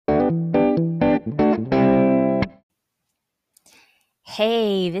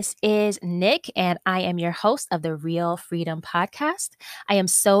Hey, this is Nick, and I am your host of the Real Freedom Podcast. I am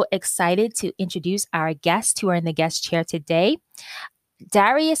so excited to introduce our guests who are in the guest chair today.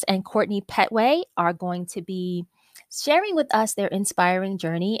 Darius and Courtney Petway are going to be sharing with us their inspiring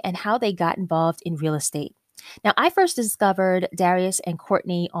journey and how they got involved in real estate. Now, I first discovered Darius and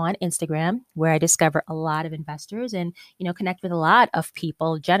Courtney on Instagram, where I discover a lot of investors and, connect with a lot of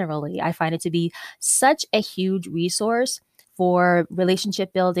people generally. I find it to be such a huge resource for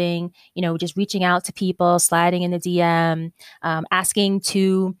relationship building, just reaching out to people, sliding in the DM, asking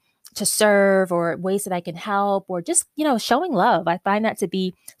to serve or ways that I can help or just, showing love. I find that to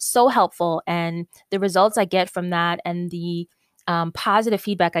be so helpful. And the results I get from that and the positive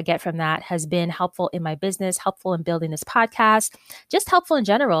feedback I get from that has been helpful in my business, helpful in building this podcast, just helpful in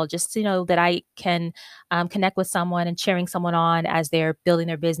general, just to know that I can connect with someone and cheering someone on as they're building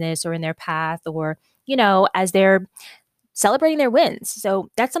their business or in their path or, as they're celebrating their wins. So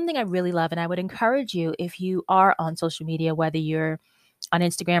that's something I really love. And I would encourage you, if you are on social media, whether you're on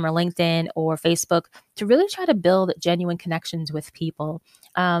Instagram or LinkedIn or Facebook, to really try to build genuine connections with people.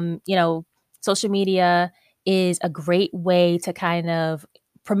 Social media is a great way to kind of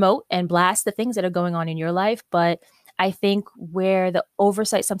promote and blast the things that are going on in your life. But I think where the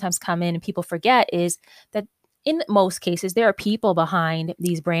oversight sometimes come in and people forget is that in most cases, there are people behind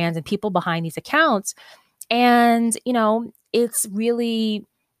these brands and people behind these accounts. And,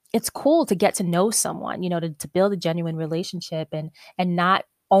 it's cool to get to know someone, to build a genuine relationship and not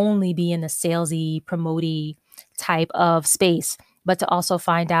only be in the salesy, promotey type of space, but to also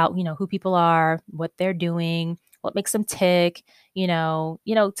find out, who people are, what they're doing, what makes them tick, to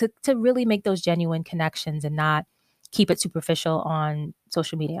really make those genuine connections and not keep it superficial on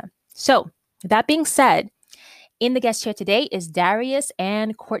social media. So that being said, in the guest chair today is Darius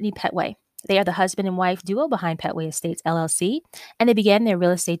and Courtney Petway. They are the husband and wife duo behind Petway Estates LLC, and they began their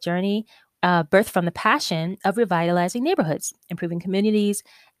real estate journey birthed from the passion of revitalizing neighborhoods, improving communities,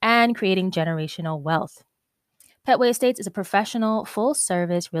 and creating generational wealth. Petway Estates is a professional,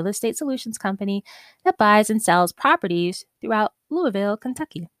 full-service real estate solutions company that buys and sells properties throughout Louisville,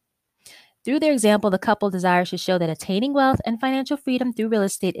 Kentucky. Through their example, the couple desires to show that attaining wealth and financial freedom through real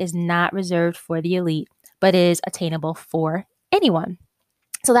estate is not reserved for the elite, but is attainable for anyone.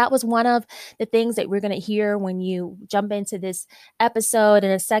 So that was one of the things that we're going to hear when you jump into this episode in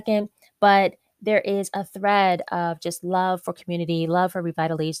a second. But there is a thread of just love for community, love for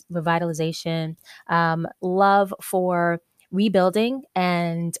revitalization, love for rebuilding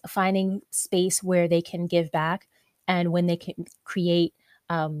and finding space where they can give back and when they can create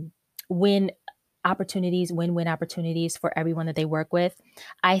win-win opportunities for everyone that they work with.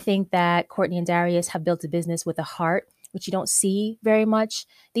 I think that Courtney and Darius have built a business with a heart, which you don't see very much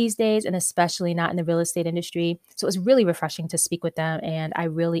these days, and especially not in the real estate industry. So it was really refreshing to speak with them, and I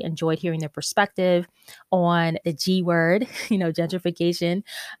really enjoyed hearing their perspective on the G word, gentrification,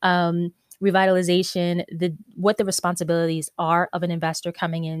 revitalization, what the responsibilities are of an investor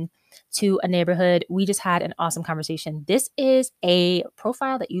coming in to a neighborhood. We just had an awesome conversation. This is a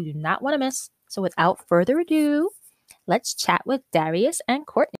profile that you do not want to miss. So without further ado, let's chat with Darius and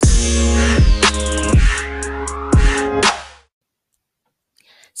Courtney.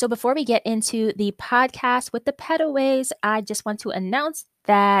 So before we get into the podcast with the Petaways, I just want to announce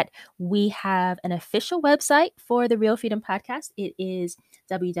that we have an official website for the Real Freedom Podcast. It is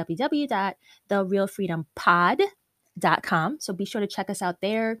www.therealfreedompod.com. So be sure to check us out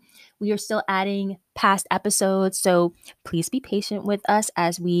there. We are still adding past episodes, so please be patient with us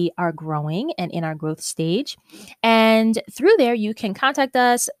as we are growing and in our growth stage. And through there, you can contact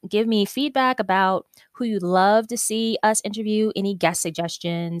us, give me feedback about who you'd love to see us interview, any guest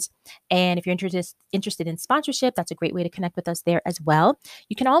suggestions. And if you're interested in sponsorship, that's a great way to connect with us there as well.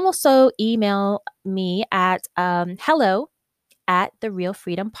 You can also email me at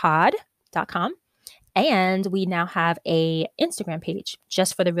hello@therealfreedompod.com. And we now have a Instagram page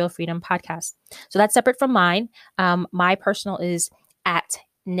just for the Real Freedom Podcast. So that's separate from mine. My personal is at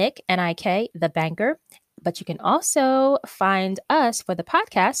Nick, N-I-K, the banker. But you can also find us for the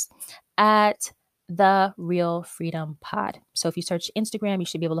podcast at The Real Freedom Pod. So if you search Instagram, you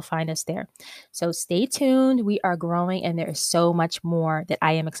should be able to find us there. So stay tuned. We are growing and there is so much more that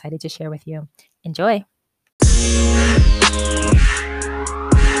I am excited to share with you. Enjoy.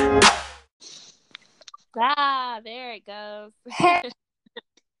 There it goes.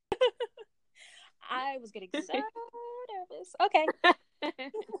 I was getting so nervous. Okay.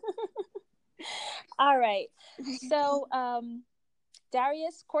 All right. So,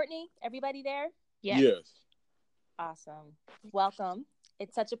 Darius, Courtney, everybody there? Yes. Awesome. Welcome.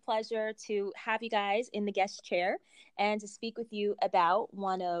 It's such a pleasure to have you guys in the guest chair and to speak with you about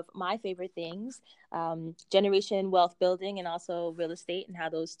one of my favorite things, generation wealth building and also real estate and how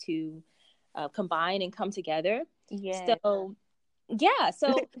those two combine and come together. Yeah.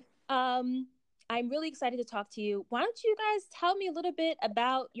 So I'm really excited to talk to you. Why don't you guys tell me a little bit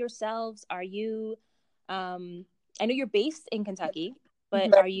about yourselves? Are you, I know you're based in Kentucky,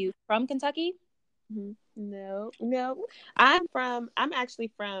 but are you from Kentucky? No. I'm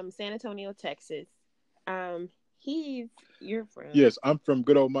actually from San Antonio, Texas. You're from? Yes, I'm from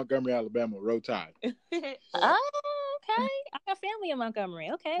good old Montgomery, Alabama, Roll Tide. Oh, okay. I got family in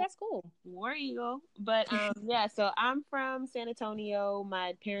Montgomery. Okay, that's cool. War Eagle. But so I'm from San Antonio.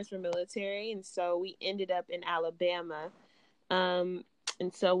 My parents were military, and so we ended up in Alabama. And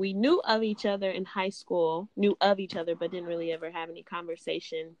so we knew of each other in high school, but didn't really ever have any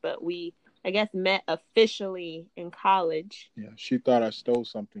conversation. But we, I guess, met officially in college. Yeah, she thought I stole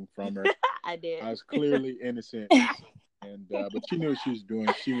something from her. I did. I was clearly innocent. And but she knew what she was doing.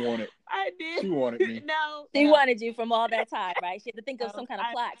 She wanted me. She wanted you from all that time, right? She had to think of some kind of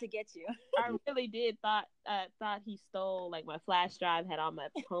plot to get you. I really did thought he stole like my flash drive, had all my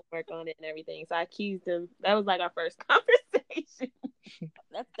homework on it and everything. So I accused him. That was like our first conversation.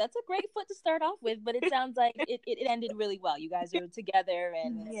 That's a great foot to start off with, but it sounds like it ended really well. You guys are together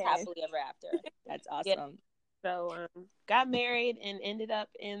and it's happily ever after. That's awesome. Yeah. So got married and ended up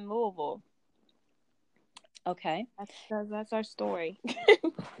in Louisville. Okay. That's our story.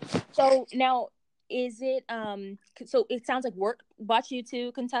 So now, is it so it sounds like work brought you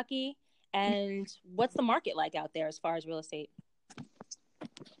to Kentucky, and what's the market like out there as far as real estate?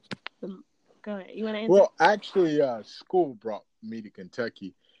 Go ahead. You want to answer? Well, actually, school brought me to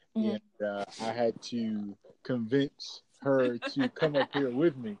Kentucky, and I had to convince her to come up here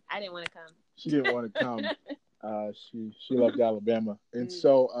with me. I didn't want to come. She didn't want to come. She loved Alabama, and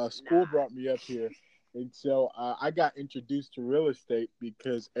so school brought me up here. And so I got introduced to real estate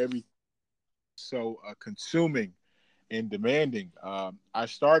because everything was so consuming and demanding. I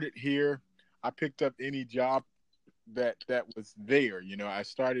started here. I picked up any job that was there. You know, I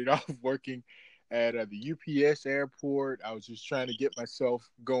started off working at the UPS airport. I was just trying to get myself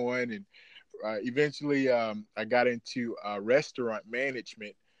going. And eventually I got into restaurant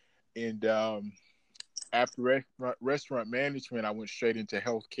management. And after restaurant management, I went straight into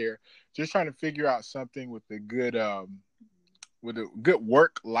healthcare, just trying to figure out something with a good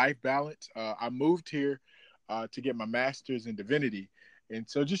work-life balance. I moved here to get my master's in divinity, and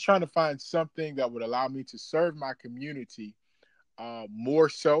so just trying to find something that would allow me to serve my community more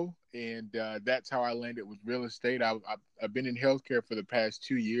so. And that's how I landed with real estate. I've been in healthcare for the past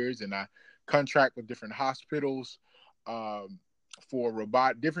 2 years, and I contract with different hospitals. For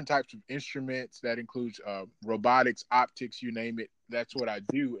different types of instruments. That includes robotics, optics, you name it. That's what I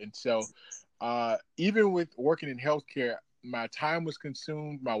do. And so even with working in healthcare, my time was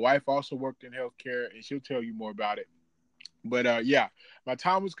consumed. My wife also worked in healthcare, and she'll tell you more about it. But my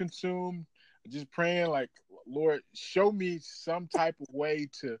time was consumed just praying like, Lord, show me some type of way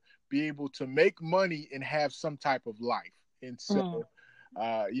to be able to make money and have some type of life. And so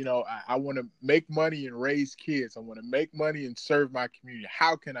I want to make money and raise kids. I want to make money and serve my community.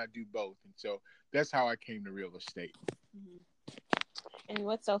 How can I do both? And so that's how I came to real estate. And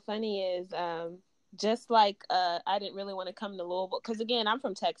what's so funny is just like I didn't really want to come to Louisville because, again, I'm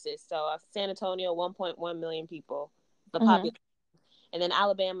from Texas. So San Antonio, 1.1 million people, the population. And then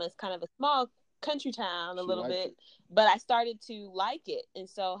Alabama is kind of a small country town a little bit. But I started to like it. And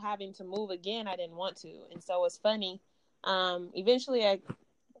so having to move again, I didn't want to. And so it's funny. Eventually I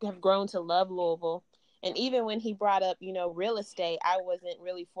have grown to love Louisville, and even when he brought up, real estate, I wasn't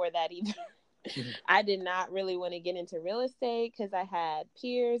really for that either. I did not really want to get into real estate because I had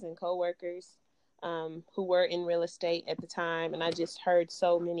peers and coworkers who were in real estate at the time, and I just heard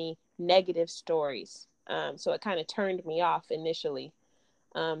so many negative stories. So it kind of turned me off initially.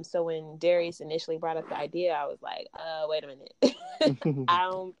 So when Darius initially brought up the idea, I was like, wait a minute.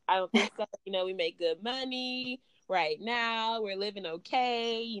 I don't think so. We make good money. Right now, we're living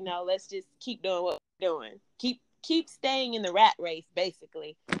okay. Let's just keep doing what we're doing. Keep staying in the rat race,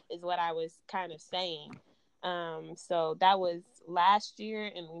 basically, is what I was kind of saying. So that was last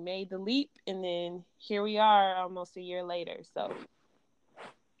year, and we made the leap, and then here we are almost a year later.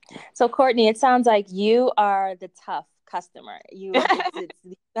 So Courtney, it sounds like you are the tough customer. You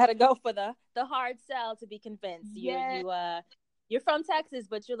got to go for the hard sell to be convinced. You're from Texas,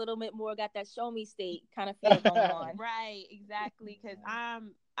 but you're a little bit more got that show me state kind of feel going on. Right, exactly. Because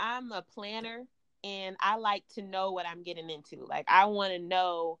I'm a planner, and I like to know what I'm getting into. Like, I want to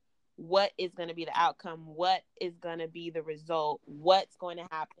know what is going to be the outcome, what is going to be the result, what's going to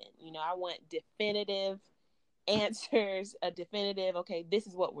happen. You know, I want definitive answers, a definitive, okay, this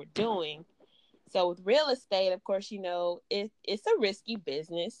is what we're doing. So with real estate, of course, you know, it's a risky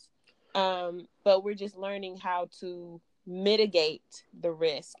business, but we're just learning how to mitigate the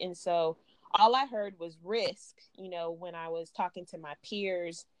risk. And so all I heard was risk, you know, when I was talking to my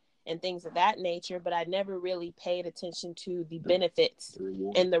peers and things of that nature, but I never really paid attention to the benefits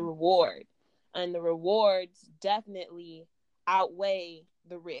and the reward. And the rewards definitely outweigh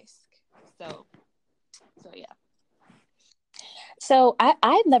the risk. So yeah. So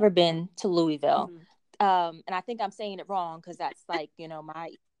I've never been to Louisville. And I think I'm saying it wrong because that's like, you know, my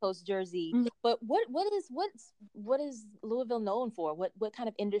East Coast Jersey. But what is Louisville known for? What kind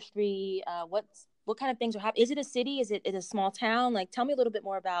of industry? What kind of things are happening? Is it a city? Is it a small town? Like, tell me a little bit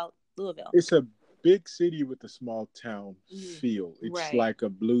more about Louisville. It's a big city with a small town feel. It's like a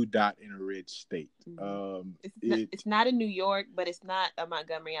blue dot in a red state. It's not a New York, but it's not a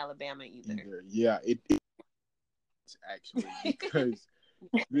Montgomery, Alabama either. Yeah, it's actually, because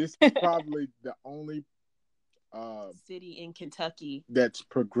this is probably the only city in Kentucky that's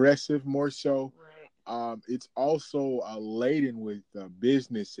progressive more so. Right. It's also laden with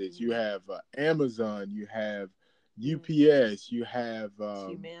businesses. You have Amazon, you have UPS, you have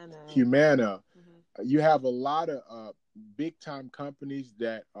Humana. You have a lot of big time companies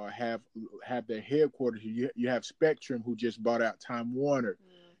that have their headquarters. You have Spectrum, who just bought out Time Warner.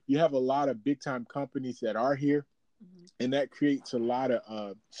 You have a lot of big time companies that are here, and that creates a lot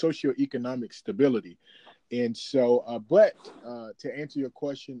of socioeconomic stability. And so, but to answer your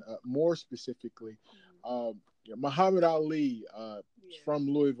question more specifically, Muhammad Ali from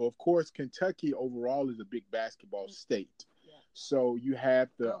Louisville. Of course, Kentucky overall is a big basketball state. So you have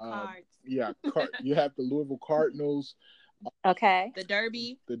the you have the Louisville Cardinals. Okay. The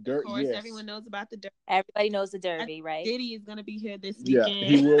Derby. Of course, everyone knows about the Derby. Everybody knows the Derby, right? Diddy is going to be here this weekend. Yeah,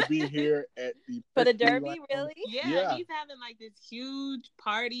 he will be here at the for the Derby, really? Yeah, he's having like this huge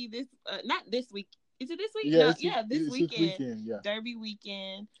party this not this week. Is it this week? Yeah, this weekend. Yeah. Derby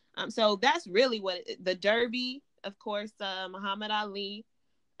weekend. So that's really what the Derby, of course, Muhammad Ali,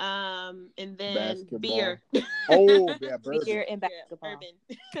 and then basketball. Beer. Oh, yeah, bourbon. Beer and basketball. Bourbon.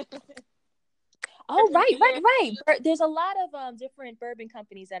 Oh, right. There's a lot of different bourbon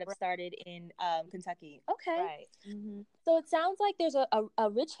companies that have started in Kentucky. Okay. Right. So it sounds like there's a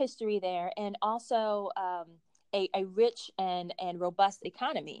rich history there, and also a rich and robust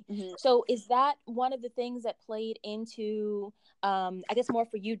economy. So is that one of the things that played into, I guess more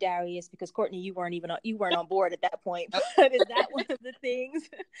for you, Darius, because Courtney, you weren't on board at that point, but is that one of the things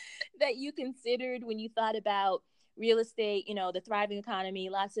that you considered when you thought about real estate, you know, the thriving economy,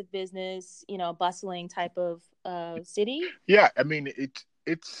 lots of business, you know, bustling type of city? Yeah, I mean,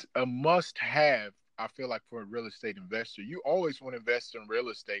 it's a must have. I feel like for a real estate investor, you always want to invest in real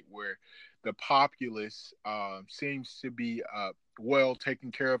estate where the populace seems to be well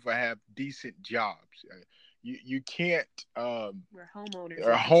taken care of or have decent jobs. You can't. We're homeowners.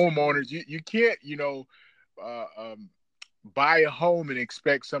 Or homeowners. You can't. You know. Buy a home and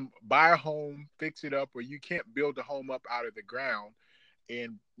expect buy a home, fix it up, or you can't build a home up out of the ground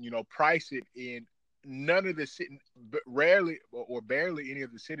and, you know, price it in none of the city, rarely or barely any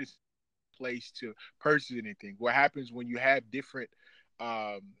of the cities place to purchase anything. What happens when you have different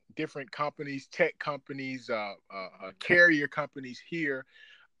companies, tech companies, carrier companies here,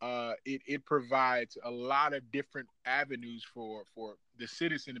 it provides a lot of different avenues for the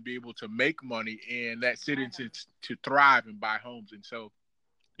citizen to be able to make money and that citizen to thrive and buy homes. And so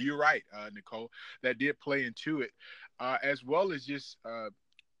you're right, Nicole, that did play into it, as well as just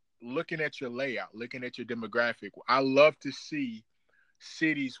looking at your layout, looking at your demographic. I love to see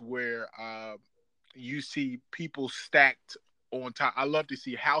cities where you see people stacked on top. I love to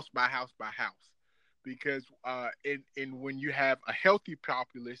see house by house by house. Because when you have a healthy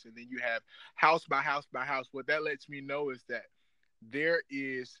populace and then you have house by house by house, what that lets me know is that there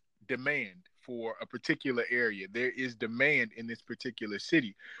is demand for a particular area. There is demand in this particular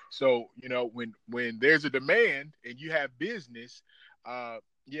city. So, you know, when there's a demand and you have business,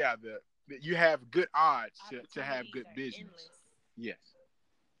 you have good odds to have good business. Endless. Yes.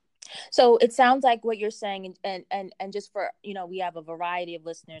 So it sounds like what you're saying, and just for, you know, we have a variety of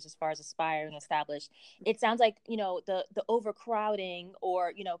listeners as far as aspiring, established. It sounds like, you know, the overcrowding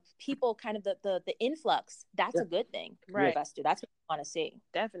or, you know, people kind of the influx, that's a good thing for an investor. That's what you want to see.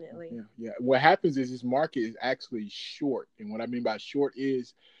 Definitely. Yeah. What happens is this market is actually short. And what I mean by short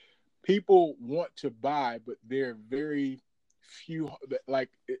is people want to buy, but there are very few,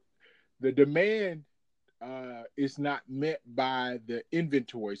 the demand is not met by the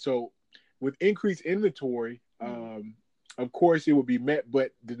inventory. So with increased inventory, of course it will be met,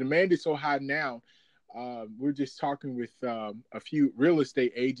 but the demand is so high now. We're just talking with a few real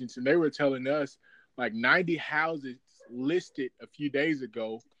estate agents, and they were telling us like 90 houses listed a few days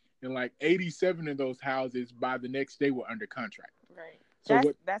ago, and like 87 of those houses by the next day were under contract. Right.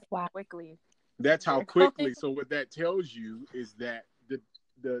 So that's quickly. That's how quickly. So what that tells you is that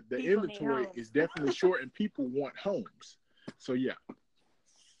the inventory is definitely short, and people want homes. So yeah.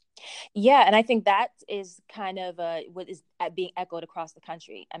 Yeah, and I think that is kind of what is being echoed across the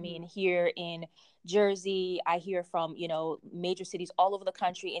country. I mean, here in Jersey, I hear from, major cities all over the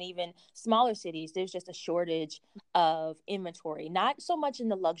country, and even smaller cities, there's just a shortage of inventory. Not so much in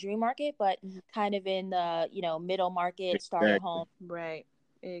the luxury market, but kind of in the, middle market, starter home. Right.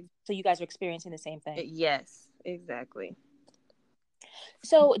 So you guys are experiencing the same thing. Yes, exactly.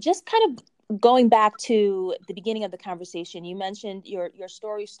 So just kind of going back to the beginning of the conversation, you mentioned your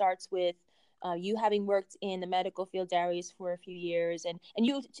story starts with you having worked in the medical field, Darius, for a few years, and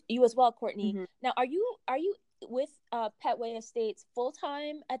you as well, Courtney. Now, are you with Petway Estates full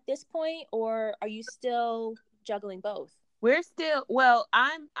time at this point, or are you still juggling both? We're still, well,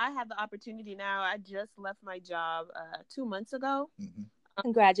 I have the opportunity now. I just left my job 2 months ago.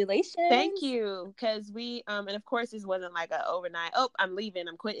 Congratulations. Thank you. Because we, and of course, this wasn't like a overnight, I'm leaving,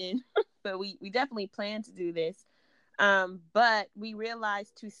 I'm quitting. But we definitely plan to do this. But we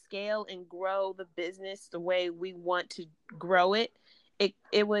realized to scale and grow the business the way we want to grow it,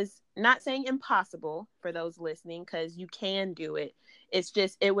 it was not saying impossible for those listening, because you can do it. It's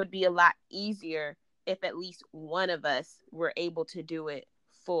just, it would be a lot easier if at least one of us were able to do it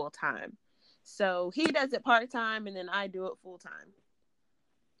full time. So he does it part time, and then I do it full time.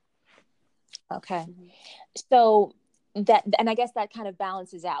 Okay. So that, and I guess that kind of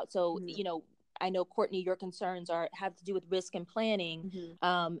balances out. So, I know, Courtney, your concerns have to do with risk and planning.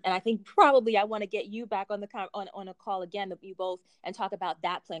 And I think probably I want to get you back on on a call again, that you both, and talk about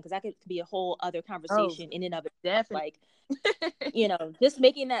that plan, because that could be a whole other conversation in and of itself. Definitely. Like, just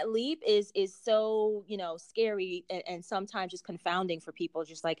making that leap is so, scary, and sometimes just confounding for people.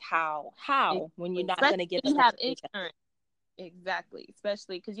 Just like how when you're not going to get you have insurance. Exactly.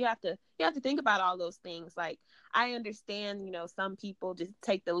 Especially because you have to think about all those things. Like, I understand, some people just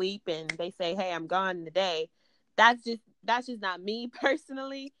take the leap and they say, hey, I'm gone today. That's just not me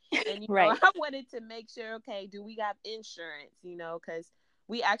personally. And right. I wanted to make sure, okay, do we have insurance? Because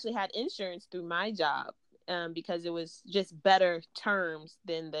we actually had insurance through my job, because it was just better terms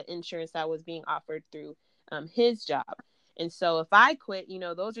than the insurance that was being offered through his job. And so if I quit,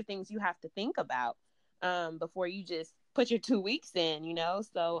 those are things you have to think about before you just put your 2 weeks in,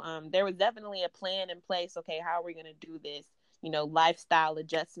 So there was definitely a plan in place. Okay, how are we going to do this? Lifestyle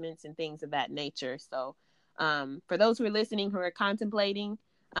adjustments and things of that nature. So for those who are listening, who are contemplating,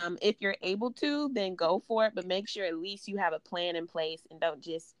 if you're able to, then go for it. But make sure at least you have a plan in place, and don't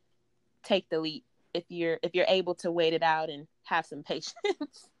just take the leap if you're able to wait it out and have some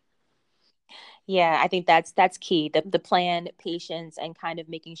patience. Yeah, I think that's key. The plan, patience, and kind of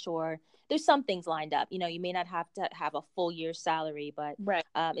making sure there's some things lined up. You may not have to have a full year's salary, but right.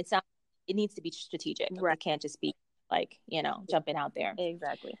 It needs to be strategic. Right. It can't just be like, jumping out there.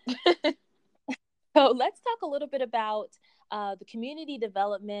 Exactly. So let's talk a little bit about the community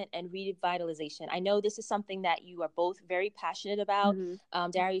development and revitalization. I know this is something that you are both very passionate about.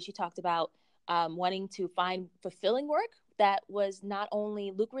 Darius, you talked about wanting to find fulfilling work that was not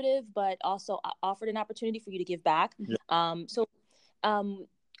only lucrative, but also offered an opportunity for you to give back. Yeah.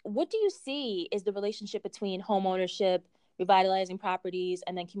 What do you see is the relationship between home ownership, revitalizing properties,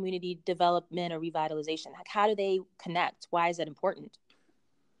 and then community development or revitalization? Like, how do they connect? Why is that important?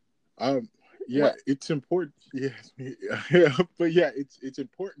 It's important. Yes, but yeah, it's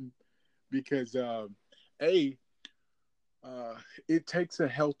important because it takes a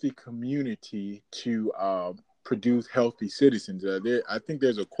healthy community to produce healthy citizens. I think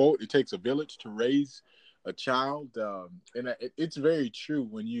there's a quote: "It takes a village to raise a child," and it's very true.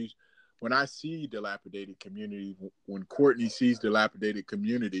 When I see dilapidated communities, when Courtney sees dilapidated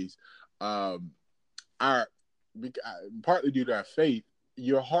communities, partly due to our faith,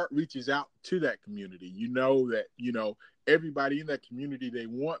 your heart reaches out to that community. You know that everybody in that community, they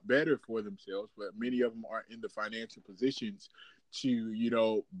want better for themselves, but many of them aren't in the financial positions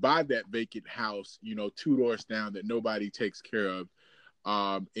to buy that vacant house 2 doors down that nobody takes care of.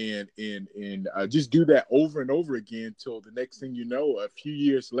 And just do that over and over again till the next thing you know, a few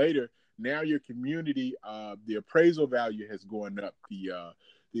years later, now your community, the appraisal value has gone up. The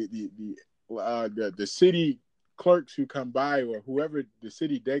city clerks who come by, or whoever the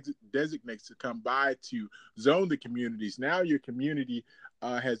city designates to come by to zone the communities. Now your community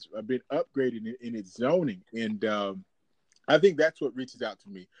has been upgraded in its zoning, and I think that's what reaches out to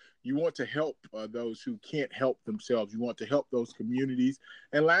me. You want to help those who can't help themselves. You want to help those communities.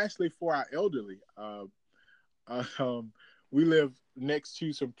 And lastly, for our elderly, we live next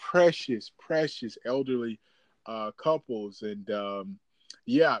to some precious elderly couples. And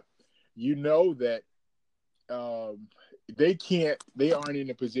yeah, you know that they aren't in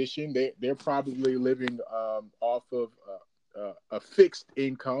a position, they're probably living off of a fixed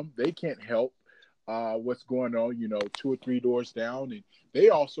income. They can't help what's going on, 2 or 3 doors down. And they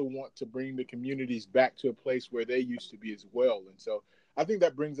also want to bring the communities back to a place where they used to be as well. And so I think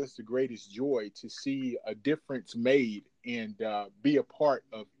that brings us the greatest joy to see a difference made and be a part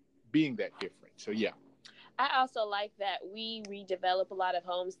of being that difference. So, yeah. I also like that we redevelop a lot of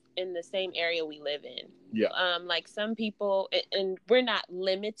homes in the same area we live in. Yeah. Like some people, and we're not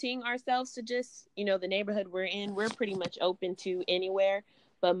limiting ourselves to just, the neighborhood we're in. We're pretty much open to anywhere,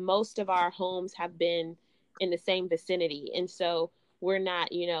 but most of our homes have been in the same vicinity. And so we're not,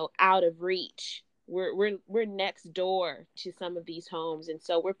 out of reach. We're next door to some of these homes. And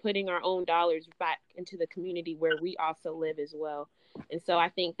so we're putting our own dollars back into the community where we also live as well. And so I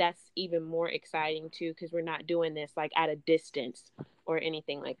think that's even more exciting too, because we're not doing this like at a distance or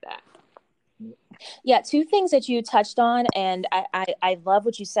anything like that. Yeah, 2 things that you touched on, and I love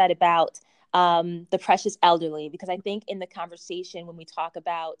what you said about the precious elderly, because I think in the conversation when we talk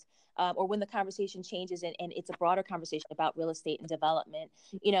about or when the conversation changes and it's a broader conversation about real estate and development,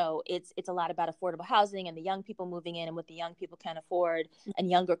 it's a lot about affordable housing and the young people moving in and what the young people can afford, and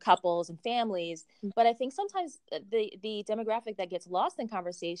younger couples and families. But I think sometimes the demographic that gets lost in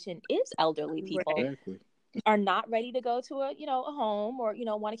conversation is elderly people. Right. Exactly. Are not ready to go to a home, or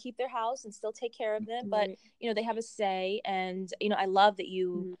want to keep their house and still take care of them, but they have a say. And I love that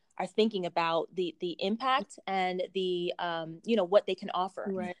you are thinking about the impact and the what they can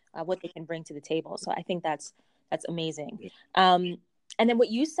offer, what they can bring to the table. So I think that's amazing. And then what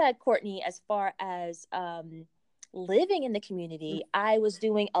you said, Courtney, as far as living in the community, I was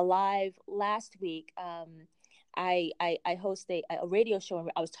doing a live last week. I host a radio show,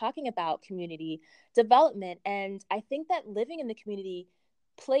 and I was talking about community development. And I think that living in the community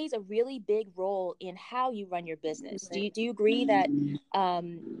plays a really big role in how you run your business. Do you agree that,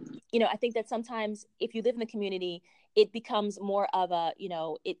 I think that sometimes if you live in the community, it becomes more of a,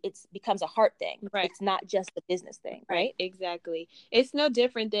 it becomes a heart thing. Right. It's not just a business thing. Right. Exactly. It's no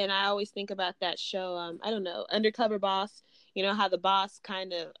different than, I always think about that show. I don't know, Undercover Boss. How the boss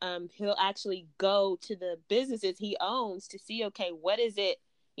kind of, he'll actually go to the businesses he owns to see, okay, what is it,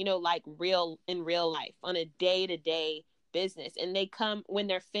 like in real life on a day-to-day business. And they come, when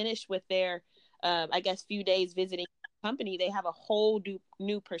they're finished with their, few days visiting the company, they have a whole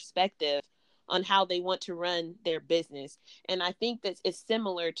new perspective on how they want to run their business. And I think that it's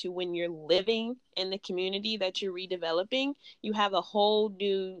similar to when you're living in the community that you're redeveloping. You have a whole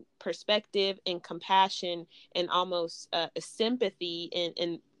new perspective and compassion and almost a sympathy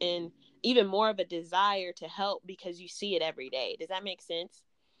and even more of a desire to help because you see it every day. Does that make sense?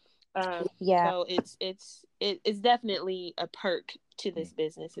 Yeah. So it's definitely a perk to this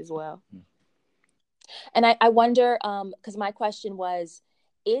business as well. And I wonder, because my question was,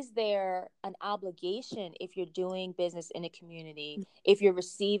 is there an obligation if you're doing business in a community, if you're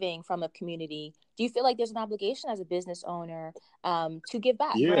receiving from a community, do you feel like there's an obligation as a business owner to give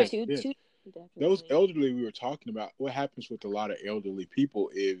back? Yes, right? yes. Those elderly we were talking about, what happens with a lot of elderly people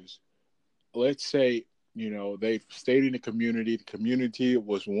is, let's say, they've stayed in the community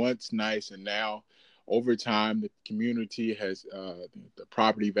was once nice, and now over time the community has the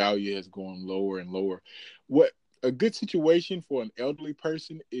property value has gone lower and lower. What a good situation for an elderly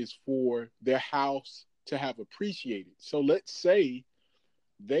person is for their house to have appreciated. So let's say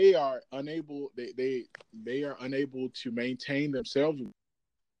they are unable to maintain themselves.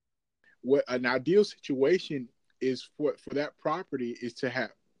 What an ideal situation is for that property is to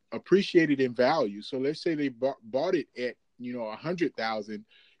have appreciated in value. So let's say they bought it at 100,000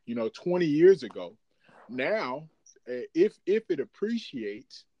 20 years ago. Now if it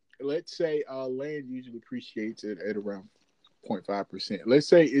appreciates, let's say land usually appreciates at around 0.5%. Let's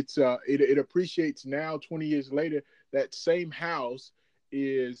say it appreciates now 20 years later. That same house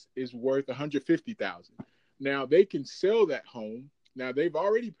is worth 150,000. Now they can sell that home. Now they've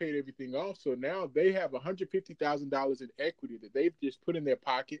already paid everything off, so now they have $150,000 in equity that they've just put in their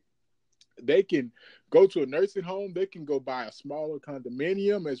pocket. They can go to a nursing home. They can go buy a smaller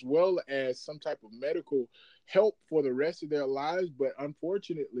condominium, as well as some type of medical help for the rest of their lives. But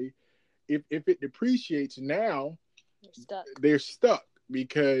unfortunately, if it depreciates now, they're stuck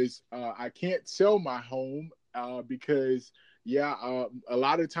because I can't sell my home because a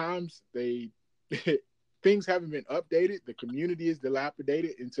lot of times they things haven't been updated. The community is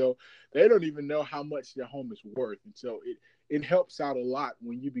dilapidated, and so they don't even know how much their home is worth. And so it helps out a lot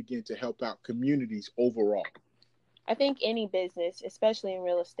when you begin to help out communities overall. I think any business, especially in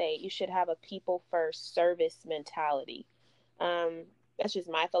real estate, you should have a people first service mentality. That's just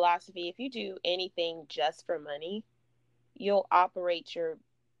my philosophy. If you do anything just for money, you'll operate your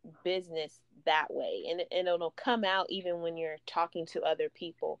business that way, and it'll come out even when you're talking to other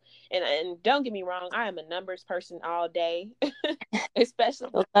people. And don't get me wrong, I am a numbers person all day. Especially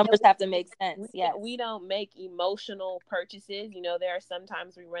those numbers have to make sense. Yeah, we don't make emotional purchases. There are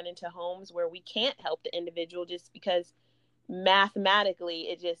sometimes we run into homes where we can't help the individual just because mathematically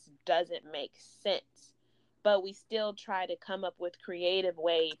it just doesn't make sense, but we still try to come up with creative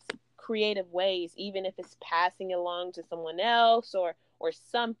ways, even if it's passing along to someone else or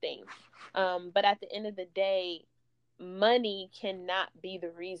something. But at the end of the day, money cannot be the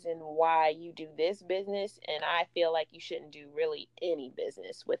reason why you do this business. And I feel like you shouldn't do really any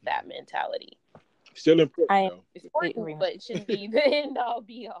business with that mentality. Still important, though. It's important, but it shouldn't be the end all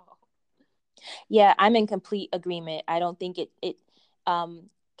be all. Yeah, I'm in complete agreement. I don't think it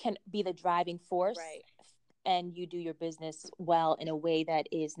can be the driving force. Right. And you do your business well in a way that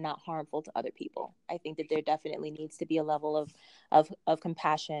is not harmful to other people. I think that there definitely needs to be a level of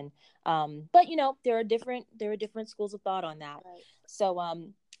compassion. But there are different schools of thought on that. Right. So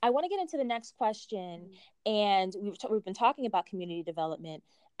I want to get into the next question, and we've been talking about community development,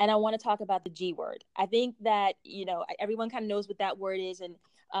 and I want to talk about the G word. I think that everyone kind of knows what that word is, and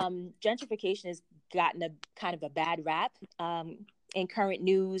gentrification has gotten a kind of a bad rap in current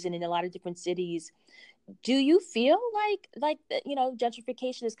news and in a lot of different cities. Do you feel like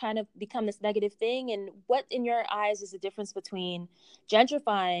gentrification has kind of become this negative thing? And what, in your eyes, is the difference between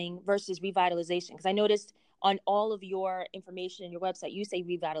gentrifying versus revitalization? Because I noticed on all of your information in your website, you say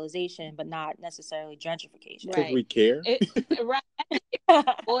revitalization, but not necessarily gentrification. Because we care. Right.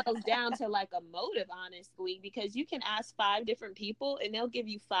 It boils down to like a motive, honestly, because you can ask 5 different people and they'll give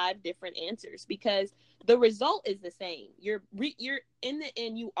you 5 different answers because the result is the same. You're in the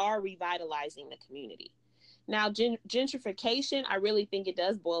end, you are revitalizing the community. Now, gentrification, I really think it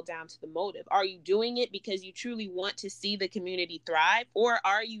does boil down to the motive. Are you doing it because you truly want to see the community thrive, or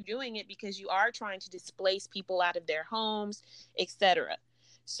are you doing it because you are trying to displace people out of their homes, etc.?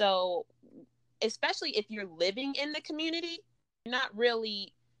 So, especially if you're living in the community, you're not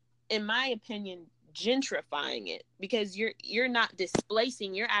really, in my opinion, gentrifying it because you're not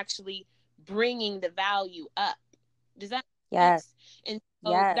displacing, you're actually bringing the value up. Does that make sense? And so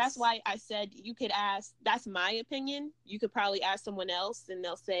that's why I said you could ask, that's my opinion. You could probably ask someone else and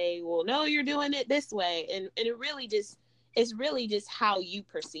they'll say, well, no, you're doing it this way. And it really just, it's really just how you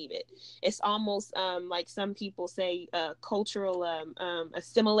perceive it. It's almost like some people say cultural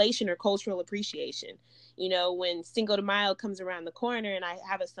assimilation or cultural appreciation. When Cinco de Mayo comes around the corner and I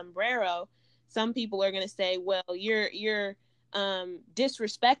have a sombrero, some people are going to say, well, you're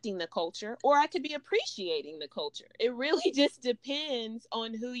disrespecting the culture, or I could be appreciating the culture. It really just depends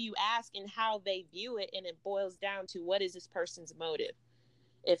on who you ask and how they view it, and it boils down to what is this person's motive,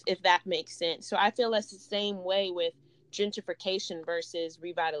 if that makes sense. So I feel that's the same way with gentrification versus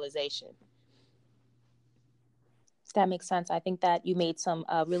revitalization. That makes sense. I think that you made some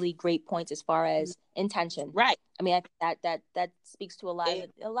really great points as far as intention. Right. I mean, that speaks to a lot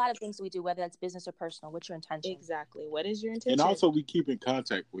of things that we do, whether that's business or personal. What's your intention? Exactly. What is your intention? And also, we keep in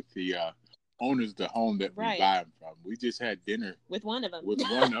contact with the owners of the home that we buy them from. We just had dinner with one of them. And we're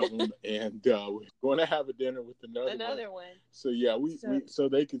going to have a dinner with another one. So yeah, so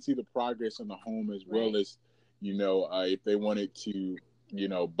they can see the progress on the home as well as if they wanted to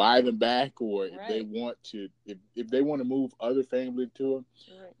buy them back, or if they want to, if they want to move other family to them,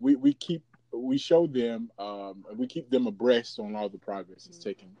 we show them, we keep them abreast on all the progress that's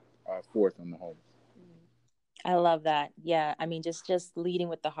taking forth on the home. I love that. Yeah, I mean, just leading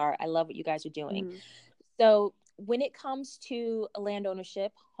with the heart. I love what you guys are doing. So when it comes to land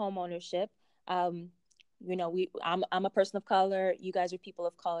ownership, home ownership, I'm a person of color. You guys are people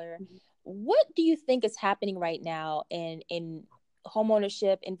of color. What do you think is happening right now in home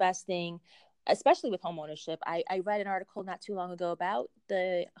ownership, investing, especially with home ownership? I read an article not too long ago about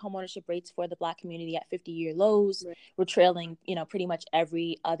the home ownership rates for the Black community at 50-year lows. Right. We're trailing, pretty much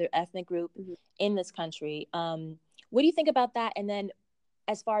every other ethnic group in this country. What do you think about that? And then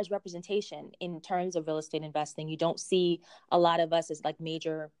as far as representation in terms of real estate investing, you don't see a lot of us as like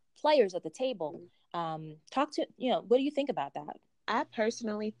major players at the table. What do you think about that? I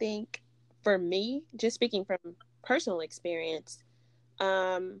personally think for me, just speaking from personal experience,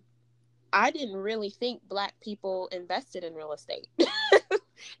 I didn't really think Black people invested in real estate.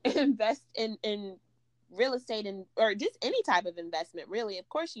 Invest in real estate or just any type of investment, really. Of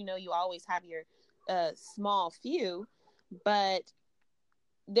course, you always have your small few, but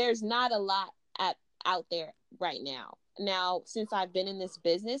there's not a lot out there right now. Now, since I've been in this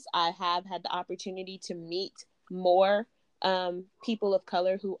business, I have had the opportunity to meet more people of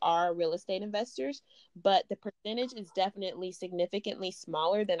color who are real estate investors, but the percentage is definitely significantly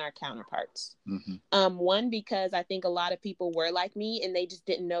smaller than our counterparts. Mm-hmm. One, because I think a lot of people were like me and they just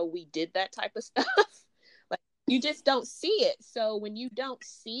didn't know we did that type of stuff. Like, you just don't see it. So when you don't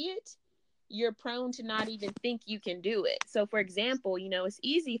see it, you're prone to not even think you can do it. So for example, it's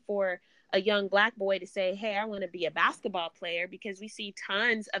easy for a young Black boy to say, hey, I want to be a basketball player, because we see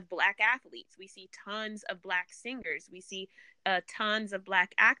tons of Black athletes. We see tons of Black singers. We see tons of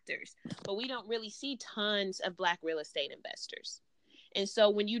Black actors, but we don't really see tons of Black real estate investors. And so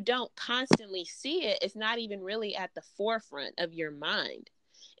when you don't constantly see it, it's not even really at the forefront of your mind.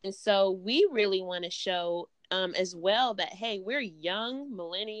 And so we really want to show as well that, hey, we're young,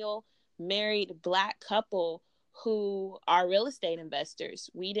 millennial, married Black couple who are real estate investors.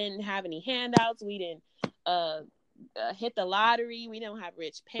 We didn't have any handouts. We didn't hit the lottery. We don't have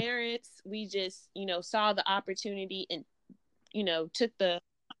rich parents. We just, saw the opportunity and, took the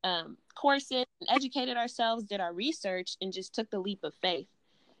courses and educated ourselves, did our research, and just took the leap of faith.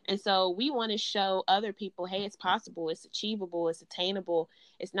 And so we want to show other people, hey, it's possible, it's achievable, it's attainable.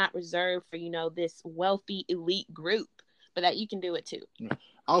 It's not reserved for, this wealthy elite group, but that you can do it too. I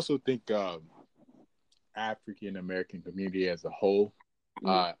also think African American community as a whole,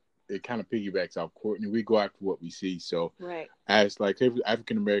 it kind of piggybacks off Courtney. We go after what we see. So right. As like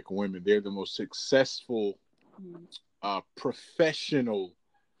African American women, they're the most successful professional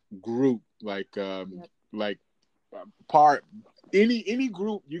group. Any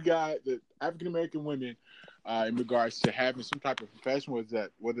group you got, the African American women in regards to having some type of profession,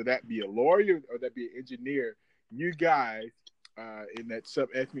 whether that be a lawyer or that be an engineer, you guys in that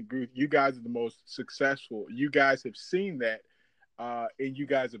sub-ethnic group, you guys are the most successful. You guys have seen that, and you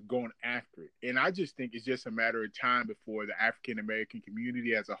guys have gone after it. And I just think it's just a matter of time before the African American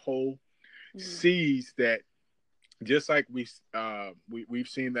community as a whole sees that, just like we've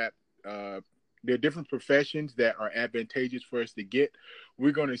seen that there are different professions that are advantageous for us to get.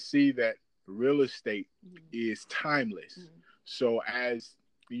 We're going to see that real estate is timeless. So as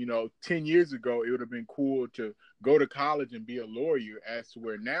 10 years ago, it would have been cool to go to college and be a lawyer, as to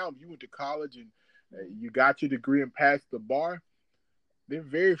where now if you went to college and you got your degree and passed the bar, there are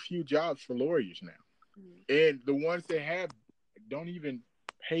very few jobs for lawyers now. And the ones they have don't even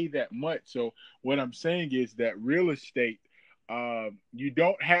pay that much. So what I'm saying is that real estate, you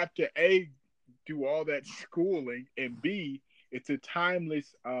don't have to A, do all that schooling, and B, it's a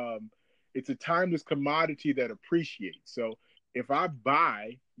timeless commodity that appreciates. So if I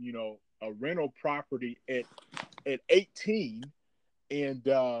buy, a rental property at 18 and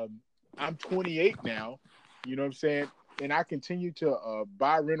I'm 28 now, you know what I'm saying? And I continue to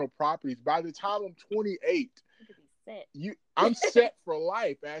buy rental properties. By the time I'm 28, I'm set for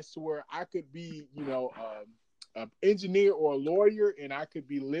life, as to where I could be, an engineer or a lawyer, and I could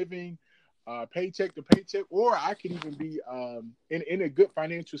be living paycheck to paycheck, or I could even be in a good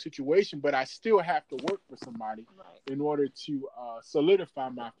financial situation, but I still have to work for somebody in order to solidify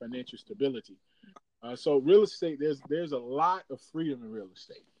my financial stability. So real estate, there's a lot of freedom in real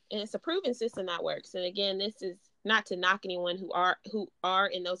estate, and it's a proven system that works. And again, this is not to knock anyone who are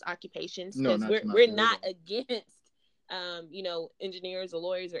in those occupations, because we're not against engineers or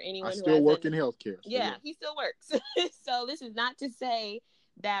lawyers or anyone. I still work in healthcare. Yeah, he still works. So this is not to say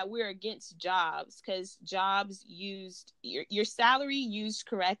that we're against jobs, because jobs used, your salary used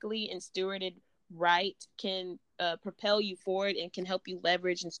correctly and stewarded right can propel you forward and can help you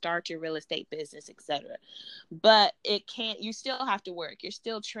leverage and start your real estate business, etc. But you still have to work. You're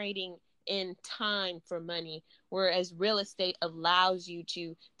still trading in time for money, whereas real estate allows you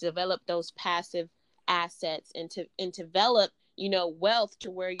to develop those passive assets and develop wealth, to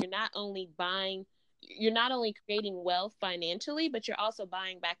where you're not only creating wealth financially, but you're also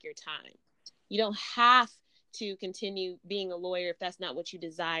buying back your time. You don't have to continue being a lawyer if that's not what you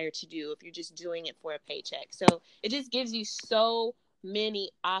desire to do, if you're just doing it for a paycheck. So it just gives you so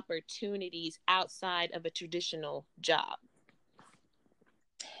many opportunities outside of a traditional job.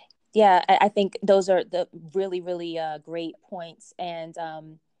 Yeah, I think those are the really, really great points. And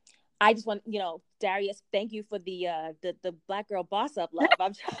I just want, Darius, thank you for the Black girl boss up love.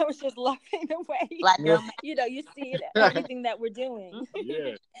 I was just loving the way, Black girl, you see it, everything that we're doing.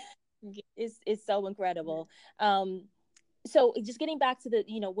 Yeah. is so incredible. So just getting back to the,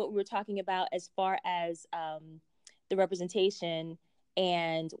 what we were talking about as far as the representation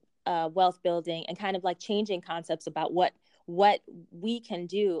and wealth building, and kind of like changing concepts about what we can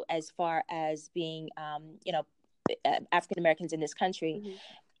do as far as being, African Americans in this country. Mm-hmm.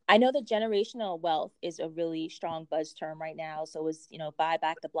 I know that generational wealth is a really strong buzz term right now. So is, buy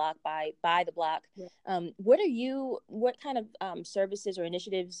back the block, buy the block. Yeah. What kind of services or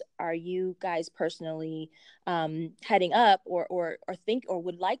initiatives are you guys personally heading up or think or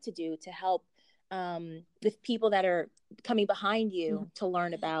would like to do to help with people that are coming behind you to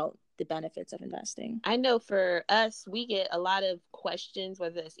learn about the benefits of investing? I know for us, we get a lot of questions,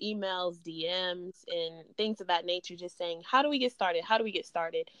 whether it's emails, DMs, and things of that nature, just saying, how do we get started? How do we get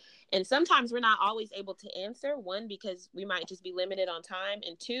started? And sometimes we're not always able to answer. One, because we might just be limited on time.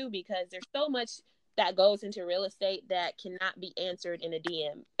 And two, because there's so much that goes into real estate that cannot be answered in a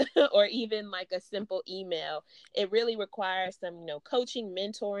DM or even like a simple email. It really requires some, coaching,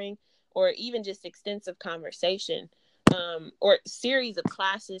 mentoring, or even just extensive conversation. Or series of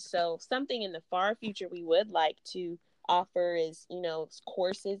classes. So something in the far future we would like to offer is,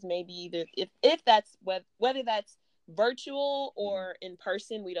 courses, maybe either if that's whether that's virtual or in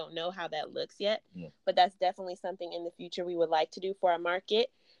person, we don't know how that looks yet. Yeah. But that's definitely something in the future we would like to do for our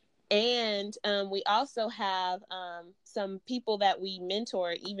market. And we also have some people that we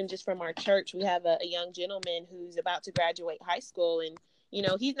mentor, even just from our church. We have a young gentleman who's about to graduate high school, and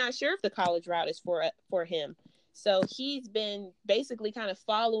he's not sure if the college route is for him. So he's been basically kind of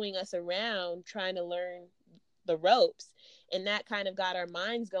following us around, trying to learn the ropes. And that kind of got our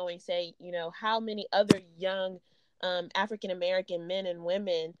minds going, say, how many other young African-American men and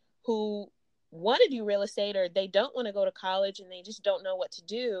women who want to do real estate, or they don't want to go to college and they just don't know what to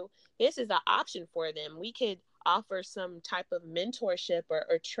do. This is an option for them. We could offer some type of mentorship or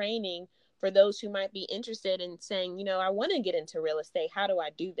training for those who might be interested in saying, I want to get into real estate. How do I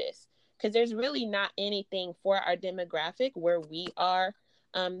do this? Because there's really not anything for our demographic where we are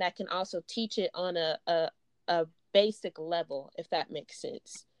that can also teach it on a basic level, if that makes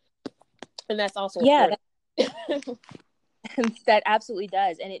sense. And that's also that absolutely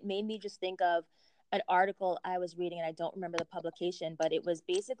does. And it made me just think of an article I was reading, and I don't remember the publication, but it was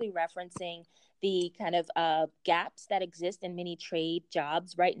basically referencing the kind of gaps that exist in many trade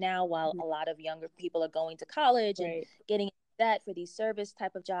jobs right now, while a lot of younger people are going to college and getting that for these service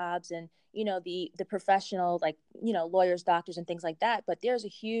type of jobs, and the professional, like lawyers, doctors, and things like that. But there's a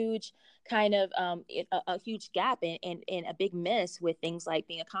huge kind of a huge gap and a big miss with things like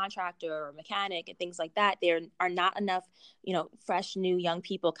being a contractor or mechanic and things like that. There are not enough fresh new young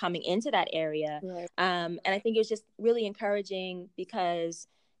people coming into that area. And I think it was just really encouraging, because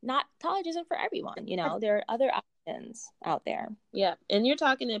not college isn't for everyone. There are other options out there. Yeah, and you're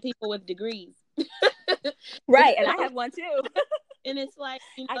talking to people with degrees. Right, and I have one too. And it's like,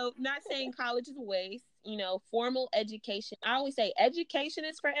 not saying college is a waste, formal education. I always say education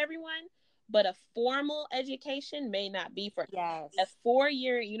is for everyone, but a formal education may not be for a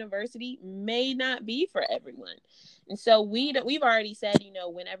 4-year university may not be for everyone. And so we've already said,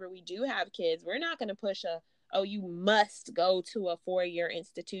 whenever we do have kids, we're not going to push you must go to a 4-year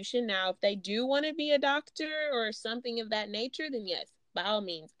institution. Now, if they do want to be a doctor or something of that nature, then yes, by all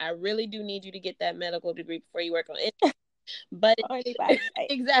means, I really do need you to get that medical degree before you work on it. But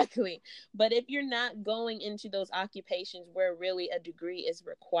exactly. But if you're not going into those occupations where really a degree is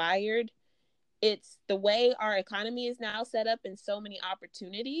required, it's the way our economy is now set up and so many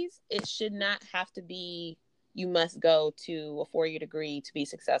opportunities. It should not have to be you must go to a 4-year degree to be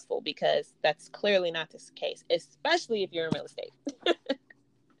successful, because that's clearly not the case, especially if you're in real estate.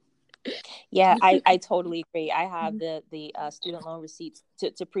 Yeah, I totally agree. I have the student loan receipts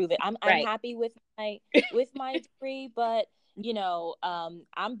to prove it. I'm happy with my degree, but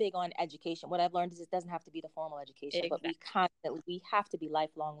I'm big on education. What I've learned is it doesn't have to be the formal education, but we have to be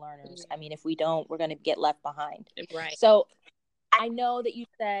lifelong learners. I mean, if we don't, we're going to get left behind. Right. So I know that you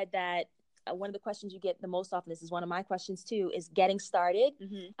said that one of the questions you get the most often, this is one of my questions too, is getting started.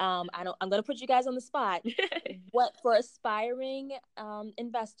 I'm going to put you guys on the spot. What for aspiring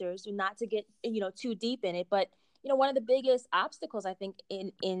investors, not to get too deep in it, but one of the biggest obstacles I think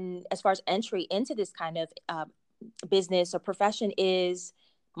in as far as entry into this kind of business or profession is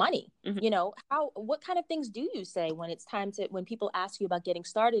money. What kind of things do you say when people ask you about getting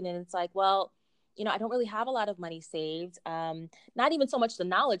started, and it's like, well, I don't really have a lot of money saved. Not even so much the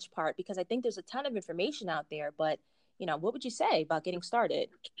knowledge part, because I think there's a ton of information out there, but what would you say about getting started?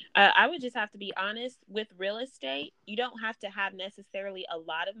 I would just have to be honest with real estate. You don't have to have necessarily a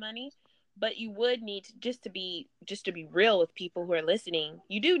lot of money, But you would need to, just to be real with people who are listening,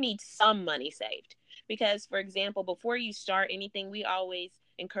 you do need some money saved. Because, for example, before you start anything, we always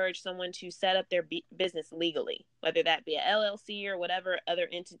encourage someone to set up their business legally, whether that be a LLC or whatever other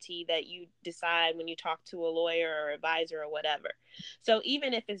entity that you decide when you talk to a lawyer or advisor or whatever. So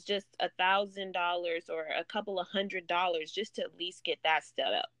even if it's just $1,000 or a couple of $100, just to at least get that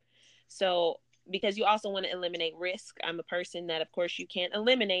set up. So, because you also want to eliminate risk. I'm a person that, of course, you can't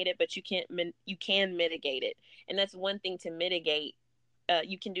eliminate it, but you can mitigate it. And that's one thing to mitigate.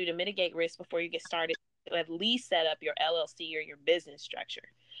 You can do to mitigate risk before you get started. To at least set up your LLC or your business structure.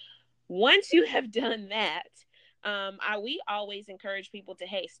 Once you have done that, we always encourage people to,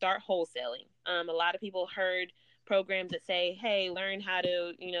 hey, start wholesaling. A lot of people heard programs that say, hey, learn how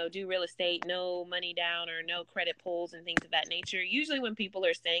to, do real estate, no money down or no credit pulls and things of that nature. Usually when people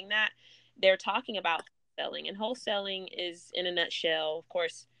are saying that, they're talking about wholesaling. And wholesaling is, in a nutshell, of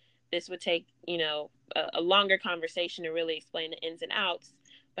course, this would take, a longer conversation to really explain the ins and outs.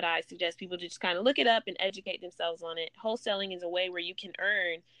 But I suggest people just kind of look it up and educate themselves on it. Wholesaling is a way where you can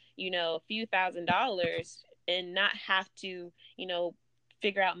earn, a few $1,000s and not have to,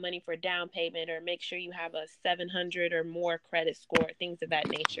 figure out money for down payment or make sure you have a 700 or more credit score, things of that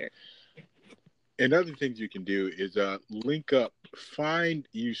nature. And other things you can do is link up, find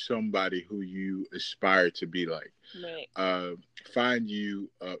you somebody who you aspire to be like. Right. Find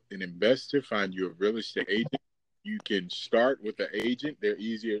you an investor, find you a real estate agent. You can start with an agent.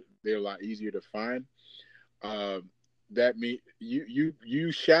 They're a lot easier to find. That means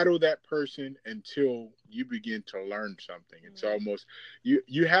you shadow that person until you begin to learn something. It's almost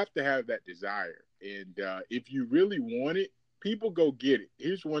you have to have that desire. And if you really want it, people go get it.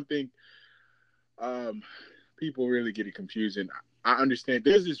 Here's one thing. People really get it confusing. I understand.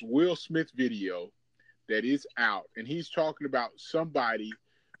 There's this Will Smith video that is out, and he's talking about somebody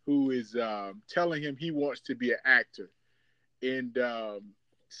who is telling him he wants to be an actor. And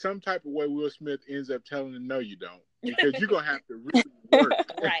some type of way Will Smith ends up telling him, no, you don't. Because you're going to have to really work.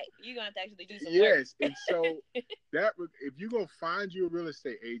 Right. You're going to have to actually do some work. Yes. And so if you're going to find you a real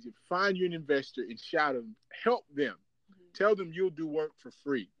estate agent, find you an investor and shout them, help them. Tell them you'll do work for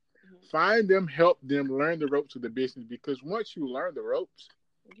free. Find them, help them learn the ropes of the business, because once you learn the ropes,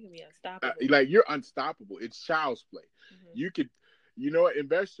 you can be unstoppable. You're unstoppable. It's child's play. You could,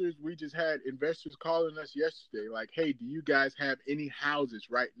 investors, we just had investors calling us yesterday, like, hey, do you guys have any houses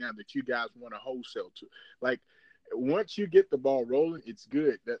right now that you guys want to wholesale to? Like, once you get the ball rolling, it's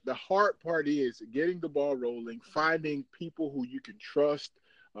good. The hard part is getting the ball rolling, finding people who you can trust,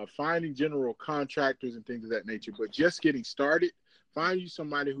 finding general contractors and things of that nature. But just getting started, find you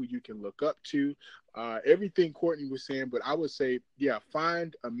somebody who you can look up to. Everything Courtney was saying, but I would say,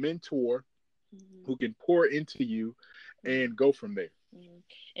 find a mentor who can pour into you and go from there.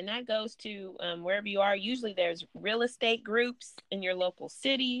 And that goes to wherever you are. Usually there's real estate groups in your local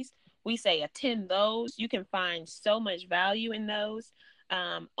cities. We say attend those. You can find so much value in those.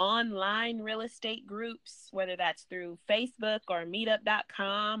 Online real estate groups, whether that's through Facebook or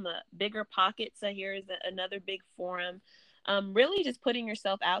meetup.com, Bigger Pockets. Here is another big forum. Really just putting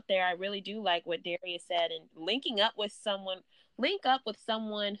yourself out there. I really do like what Darius said, and link up with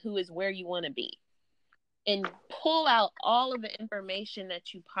someone who is where you want to be, and pull out all of the information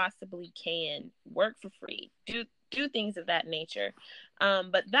that you possibly can. Work for free, do things of that nature.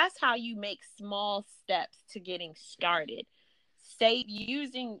 But that's how you make small steps to getting started. Save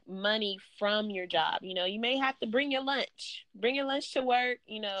using money from your job. You may have to bring your lunch to work.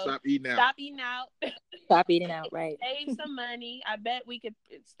 Stop eating out. Stop eating out, right? Save some money. I bet we could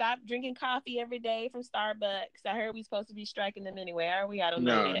stop drinking coffee every day from Starbucks. I heard we're supposed to be striking them anyway. Are we? I don't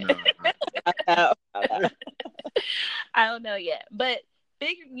know yet. No. I don't know yet. But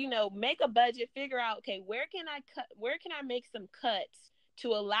make a budget. Figure out, okay, where can I cut? Where can I make some cuts to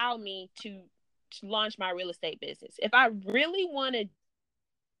allow me to launch my real estate business? If I really want to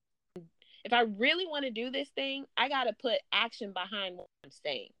do this thing, I got to put action behind what I'm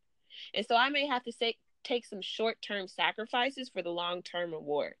saying. And so I may have to take some short-term sacrifices for the long-term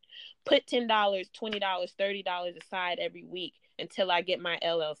reward. Put $10, $20, $30 aside every week until I get my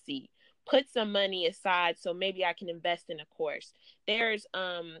LLC. Put some money aside so maybe I can invest in a course. There's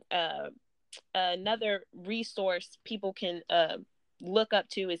another resource people can look up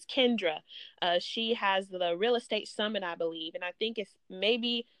to is Kendra. She has the Real Estate Summit, I believe, and I think it's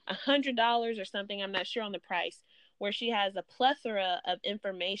maybe $100 or something. I'm not sure on the price, where she has a plethora of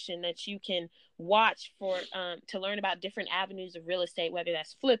information that you can watch for to learn about different avenues of real estate, whether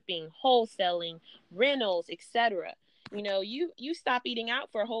that's flipping, wholesaling, rentals, etc. You stop eating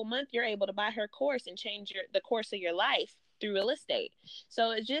out for a whole month, you're able to buy her course and change the course of your life through real estate.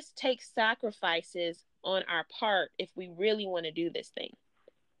 So it just takes sacrifices on our part if we really want to do this thing.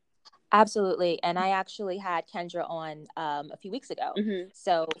 Absolutely. And I actually had Kendra on a few weeks ago. Mm-hmm.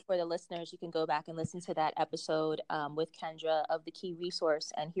 So for the listeners, you can go back and listen to that episode with Kendra of The Key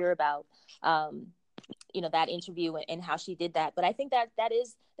Resource and hear about, that interview and how she did that. But I think that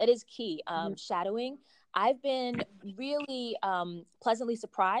is key. Shadowing. I've been really pleasantly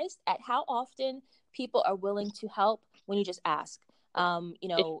surprised at how often people are willing to help when you just ask.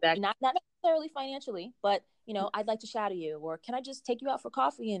 Exactly. Not necessarily financially, but I'd like to shadow you, or can I just take you out for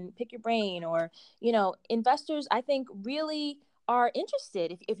coffee and pick your brain? Or, investors, I think, really are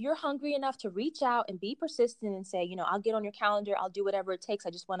interested. If you're hungry enough to reach out and be persistent and say, I'll get on your calendar, I'll do whatever it takes, I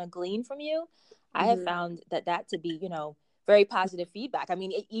just want to glean from you. I have found that to be, very positive feedback. I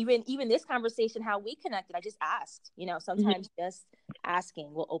mean, even this conversation, how we connected, I just asked, sometimes just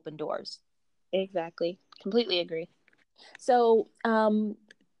asking will open doors. Exactly. Completely agree. So,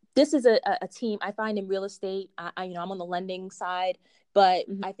 this is a team I find in real estate. I'm on the lending side, but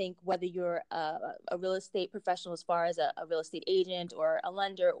I think whether you're a real estate professional, as far as a real estate agent or a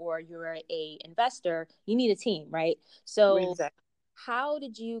lender, or you're a investor, you need a team, right? So how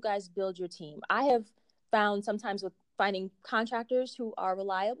did you guys build your team? I have found sometimes with finding contractors who are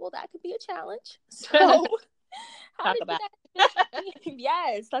reliable, that could be a challenge. So how did you guys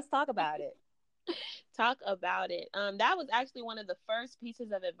Yes, let's talk about it. Talk about it. That was actually one of the first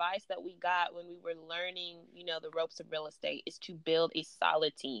pieces of advice that we got when we were learning, the ropes of real estate, is to build a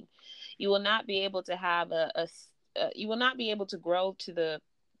solid team. You will not be able to have you will not be able to grow to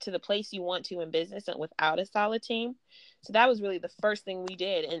the place you want to in business without a solid team. So that was really the first thing we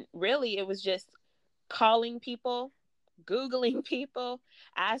did. And really it was just calling people, Googling people,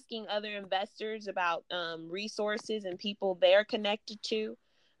 asking other investors about resources and people they're connected to.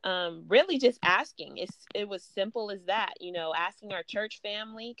 Really just asking. It was simple as that, asking our church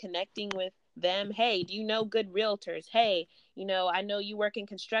family, connecting with them. Hey, do you know good realtors? Hey, I know you work in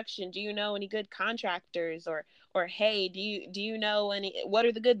construction. Do you know any good contractors? Or hey, do you know what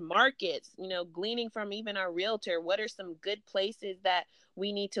are the good markets? Gleaning from even our realtor, what are some good places that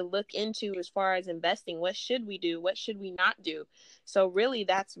we need to look into as far as investing? What should we do? What should we not do? So really,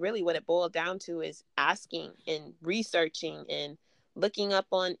 that's really what it boiled down to, is asking and researching and looking up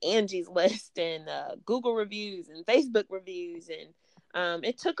on Angie's List and Google reviews and Facebook reviews. And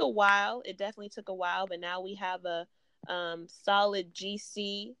it took a while. It definitely took a while, but now we have a solid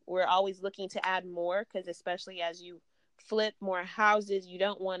GC. We're always looking to add more, because especially as you flip more houses, you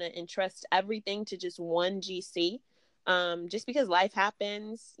don't want to entrust everything to just one GC. Just because life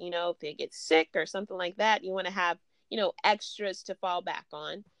happens, if they get sick or something like that, you want to have, extras to fall back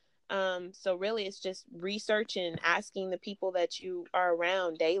on. So really it's just research and asking the people that you are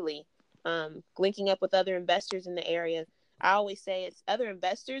around daily, linking up with other investors in the area. I always say other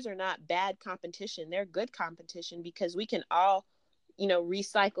investors are not bad competition. They're good competition, because we can all,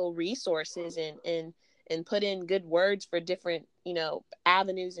 recycle resources and put in good words for different,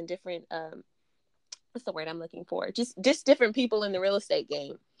 avenues and different, what's the word I'm looking for? Just different people in the real estate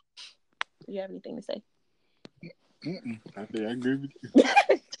game. Do you have anything to say? I think I agree with you.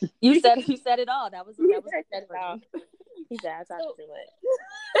 You said it all. That was I said it all. He said I talked too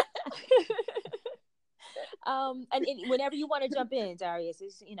much. And whenever you want to jump in, Darius,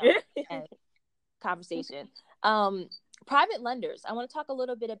 is conversation. Private lenders. I want to talk a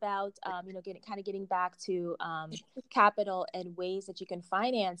little bit about getting back to capital and ways that you can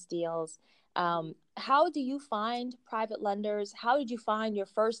finance deals. How do you find private lenders? How did you find your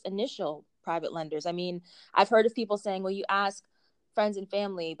first initial private lenders? I mean, I've heard of people saying, well, you ask friends and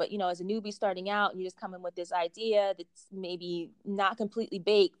family, but as a newbie starting out, and you just come in with this idea that's maybe not completely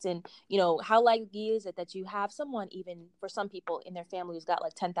baked, and how likely is it that you have someone, even for some people in their family, who's got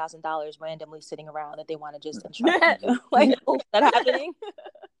like $10,000 randomly sitting around that they want to just instruct you? Like, is that happening?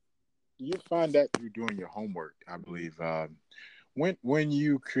 You find that through doing your homework, I believe. When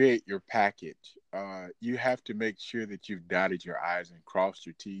you create your package, you have to make sure that you've dotted your I's and crossed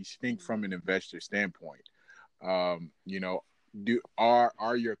your T's. Think from an investor standpoint. Are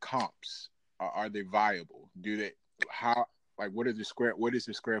your comps, are they viable? What is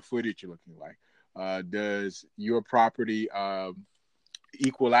the square footage you're looking like? Does your property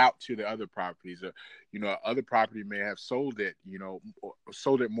equal out to the other properties? Other property may have sold it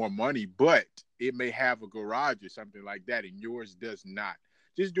more money, but it may have a garage or something like that, and yours does not.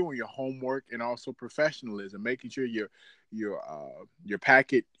 Just doing your homework, and also professionalism, making sure your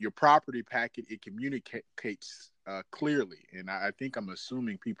property packet, it communicates clearly. And I think I'm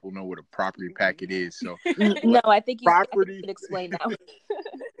assuming people know what a property packet is. So no, I think you could explain that.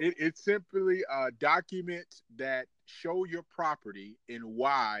 It's simply documents that show your property and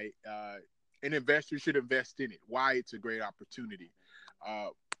why an investor should invest in it, why it's a great opportunity.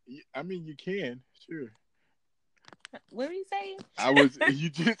 I mean, you can, sure. What were you saying? You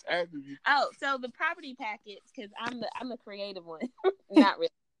just asked me. Oh, so the property packets, because I'm the creative one. Not really,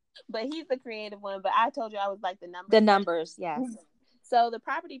 but he's the creative one. But I told you I was like the numbers. The numbers, yes. So the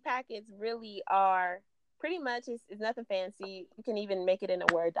property packets really are pretty much, it's nothing fancy. You can even make it in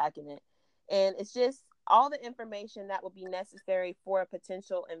a Word document. And it's just all the information that will be necessary for a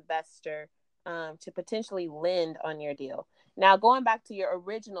potential investor to potentially lend on your deal. Now, going back to your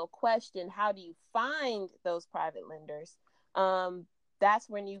original question, how do you find those private lenders? That's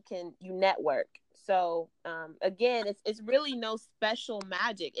when you network. So again, it's really no special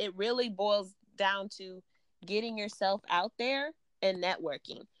magic. It really boils down to getting yourself out there and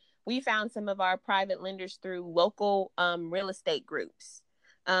networking. We found some of our private lenders through local real estate groups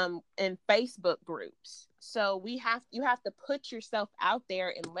and Facebook groups. So you have to put yourself out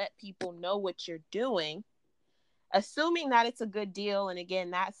there and let people know what you're doing, assuming that it's a good deal. And again,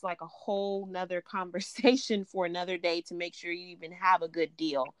 that's like a whole nother conversation for another day to make sure you even have a good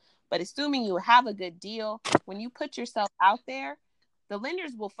deal. But assuming you have a good deal, when you put yourself out there, the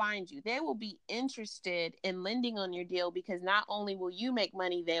lenders will find you. They will be interested in lending on your deal because not only will you make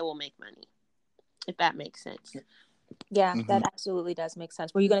money, they will make money, if that makes sense. Yeah, that absolutely does make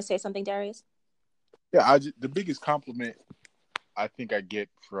sense. Were you going to say something, Darius? Yeah, the biggest compliment I think I get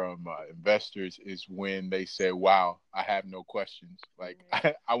from investors is when they say, "Wow, I have no questions. Like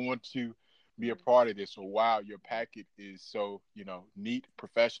I want to be a part of this." Or, "Wow, your packet is so neat,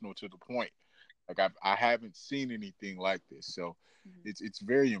 professional, to the point. Like I haven't seen anything like this." So it's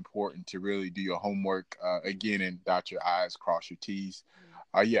very important to really do your homework again and dot your I's, cross your T's.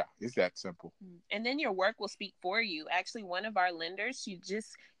 Yeah, it's that simple. And then your work will speak for you. Actually, one of our lenders, she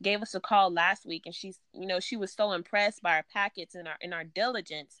just gave us a call last week, and she was so impressed by our packets and our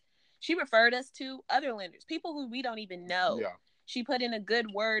diligence. She referred us to other lenders, people who we don't even know. Yeah. She put in a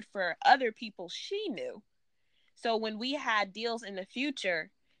good word for other people she knew. So when we had deals in the future,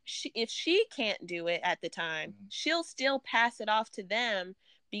 if she can't do it at the time, she'll still pass it off to them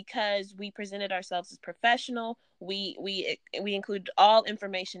because we presented ourselves as professional. We include all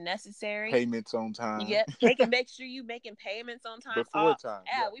information necessary. Payments on time. Yep. Make sure you making payments on time. Before time.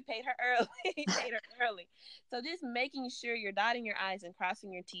 Yeah, we paid her early. So just making sure you're dotting your I's and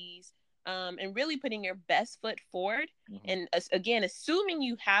crossing your T's. And really putting your best foot forward. And again, assuming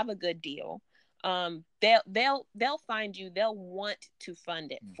you have a good deal, they'll find you. They'll want to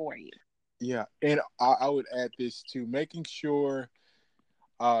fund it for you. Yeah, and I would add this too: making sure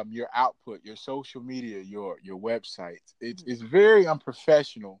your output, your social media, your websites. It's very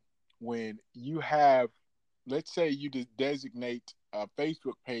unprofessional when you have, let's say, you designate a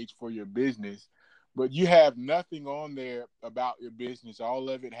Facebook page for your business, but you have nothing on there about your business. All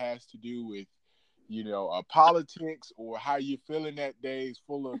of it has to do with politics or how you're feeling that day. Is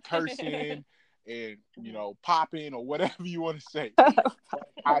full of cursing and popping or whatever you want to say.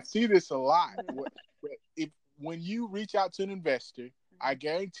 I see this a lot. When you reach out to an investor, I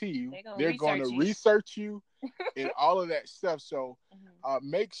guarantee you they're going to research you and all of that stuff. So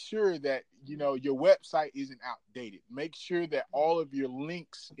make sure that your website isn't outdated. Make sure that all of your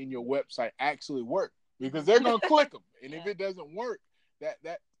links in your website actually work, because they're going to click them. And if it doesn't work,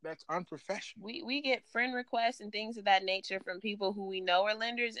 that's unprofessional. We get friend requests and things of that nature from people who we know are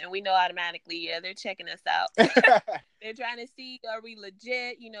lenders, and we know automatically, they're checking us out. They're trying to see, are we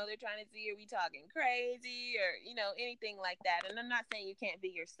legit? They're trying to see, are we talking crazy or, anything like that. And I'm not saying you can't be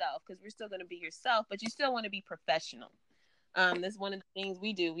yourself, because we're still going to be yourself, but you still want to be professional. That's one of the things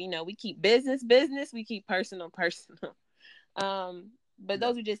we do. We keep business, we keep personal. But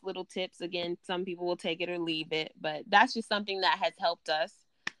those are just little tips. Again, some people will take it or leave it, but that's just something that has helped us.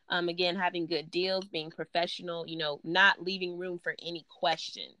 Again, having good deals, being professional, not leaving room for any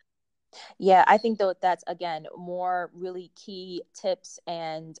question. Yeah, I think though that's, again, more really key tips.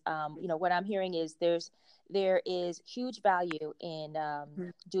 And, what I'm hearing is there is huge value in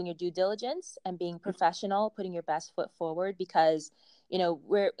doing your due diligence and being professional, putting your best foot forward, because,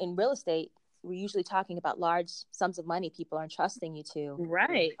 we're in real estate. We're usually talking about large sums of money people are entrusting you to.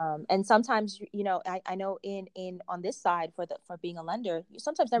 Right. And sometimes, I know in on this side for being a lender, you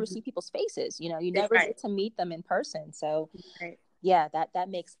sometimes never see people's faces. You never get to meet them in person. So yeah, that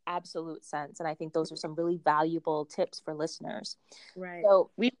makes absolute sense. And I think those are some really valuable tips for listeners. Right.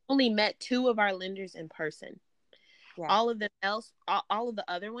 So we've only met 2 of our lenders in person. Yeah. All of the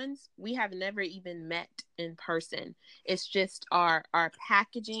other ones, we have never even met in person. It's just our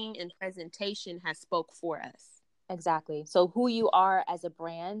packaging and presentation has spoke for us. Exactly. So who you are as a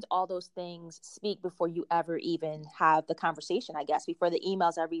brand, all those things speak before you ever even have the conversation, I guess, before the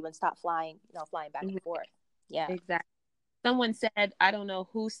emails ever even stop flying back and forth. Yeah. Exactly. Someone said, I don't know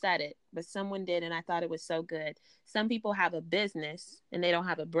who said it, but someone did, and I thought it was so good. Some people have a business and they don't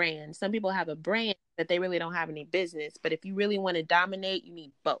have a brand. Some people have a brand that they really don't have any business. But if you really want to dominate, you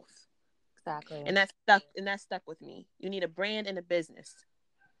need both. Exactly. And that stuck with me. You need a brand and a business.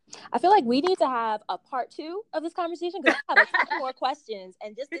 I feel like we need to have a part 2 of this conversation, because I have a ton more questions,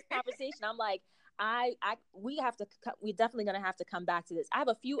 and just this conversation, I'm like, we definitely going to have to come back to this. I have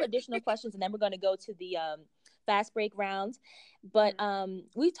a few additional questions, and then we're going to go to the fast break round. But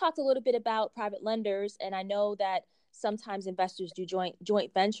we talked a little bit about private lenders, and I know that sometimes investors do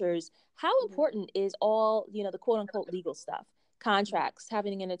joint ventures. How important is all, the quote unquote legal stuff? Contracts,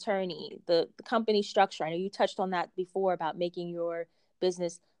 having an attorney, the company structure. I know you touched on that before about making your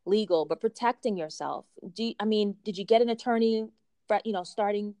business legal, but protecting yourself. Did you get an attorney,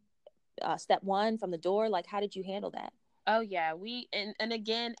 starting step one from the door? Like, how did you handle that? Oh yeah, and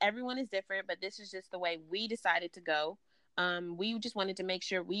again, everyone is different, but this is just the way we decided to go. We just wanted to make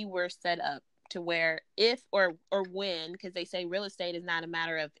sure we were set up to where if or when, because they say real estate is not a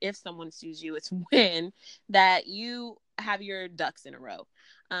matter of if someone sues you, it's when, that you have your ducks in a row.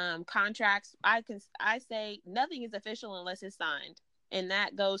 Contracts, I say nothing is official unless it's signed. And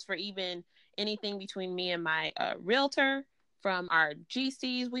that goes for even anything between me and my realtor. From our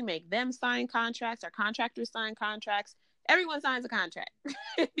GCs, we make them sign contracts. Our contractors sign contracts. Everyone signs a contract.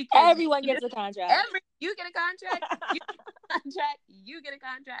 Everyone gets a contract. You get a contract. You get a contract. You get a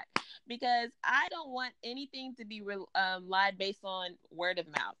contract. Because I don't want anything to be lied based on word of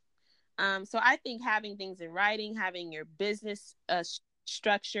mouth. So I think having things in writing, having your business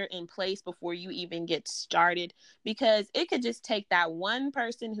structure in place before you even get started, because it could just take that one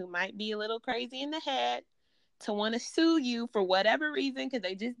person who might be a little crazy in the head to want to sue you for whatever reason, because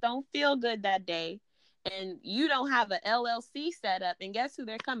they just don't feel good that day, and you don't have an LLC set up, and guess who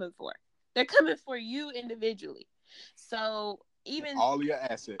they're coming for? They're coming for you individually. So even all your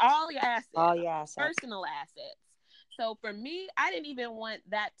assets, personal assets. So for me, I didn't even want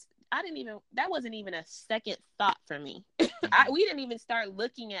that. That wasn't even a second thought for me. We didn't even start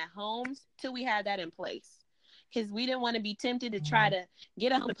looking at homes till we had that in place, because we didn't want to be tempted to try to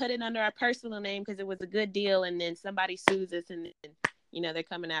get a home and put it under our personal name because it was a good deal, and then somebody sues us, and then, they're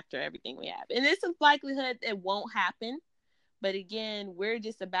coming after everything we have. And there's a likelihood it won't happen, but again, we're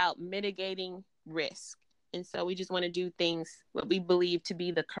just about mitigating risk, and so we just want to do things what we believe to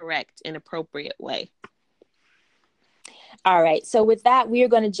be the correct and appropriate way. All right. So with that, we are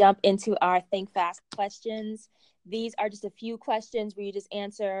going to jump into our Think Fast questions. These are just a few questions where you just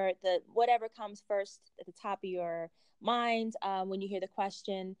answer whatever comes first at the top of your mind when you hear the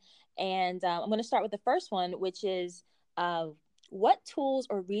question. And I'm going to start with the first one, which is, what tools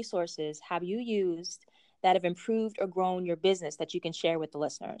or resources have you used that have improved or grown your business that you can share with the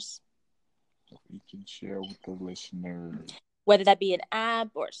listeners? We can share with the listeners. Whether that be an app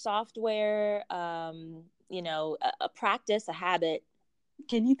or software, a practice, a habit.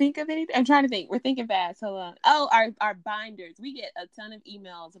 Can you think of anything? I'm trying to think. We're thinking fast. Hold on. Oh, our binders. We get a ton of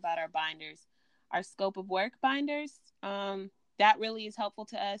emails about our binders. Our scope of work binders. That really is helpful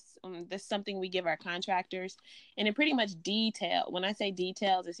to us. That's something we give our contractors. And it pretty much when I say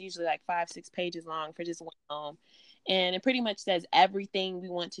details, it's usually like 5-6 pages long for just one home. And it pretty much says everything we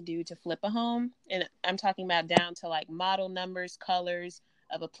want to do to flip a home. And I'm talking about down to like model numbers, colors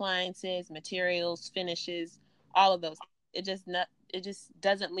of appliances, materials, finishes, all of those. It just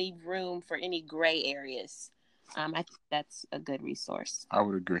doesn't leave room for any gray areas. I think that's a good resource. I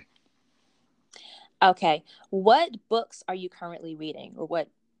would agree. Okay. What books are you currently reading, or what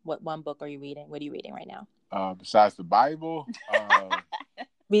one book are you reading? What are you reading right now? Besides the Bible.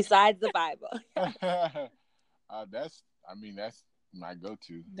 Besides the Bible. That's my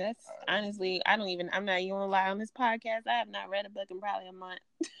go-to. That's honestly, I'm not even gonna lie, on this podcast, I have not read a book in probably a month.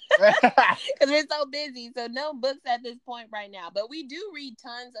 Because we're so busy. So no books at this point right now. But we do read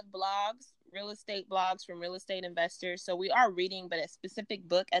tons of blogs, real estate blogs from real estate investors. So we are reading, but a specific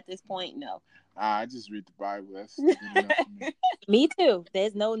book at this point, no. I just read the Bible. That's good enough for me. Me too.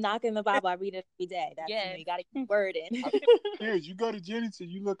 There's no knocking the Bible. I read it every day. You got to keep word in. Here's, you go to Genesis,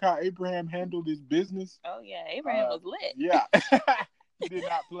 you look how Abraham handled his business. Oh yeah, Abraham was lit. Yeah. He did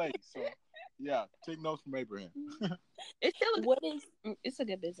not play. So yeah, take notes from Abraham. It's a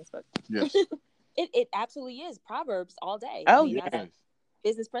good business book. Yes. It absolutely is. Proverbs all day. Oh, yes.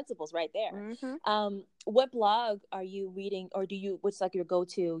 Business principles right there. Mm-hmm. What blog are you reading, or what's like your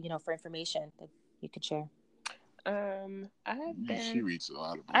go-to, for information that you could share? She reads a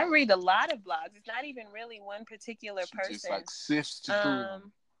lot of blogs. I read a lot of blogs. It's not even really one particular person. Just like sifts through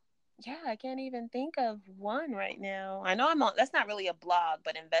them. Yeah, I can't even think of one right now. I know I'm on. That's not really a blog,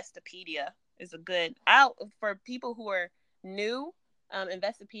 but Investopedia is a good. For people who are new.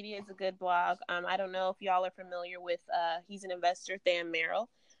 Investopedia is a good blog. I don't know if y'all are familiar with. He's an investor, Than Merrill.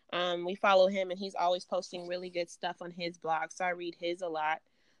 We follow him, and he's always posting really good stuff on his blog. So I read his a lot.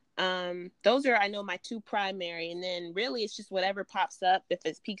 Those are, I know, my two primary, and then really it's just whatever pops up. If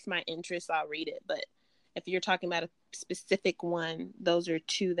it piques my interest, I'll read it. But if you're talking about a specific one, those are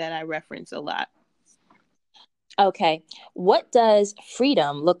two that I reference a lot. Okay. What does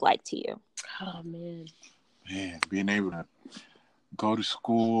freedom look like to you? Oh, man, being able to go to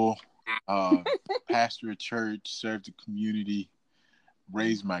school, pastor a church, serve the community,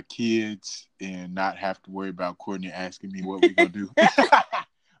 raise my kids, and not have to worry about Courtney asking me what we're going to do.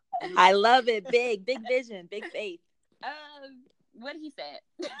 I love it. Big vision, big faith. What he said.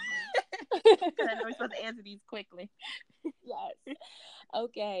 I know we're supposed to answer these quickly. Yes.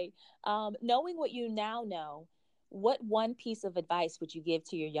 Okay. Knowing what you now know, what one piece of advice would you give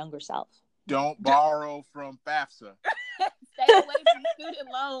to your younger self? Don't borrow from FAFSA. Stay away from student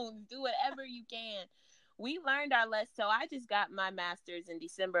loans. Do whatever you can. We learned our lesson. So I just got my master's in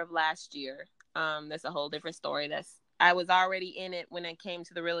December of last year. That's a whole different story. I was already in it when it came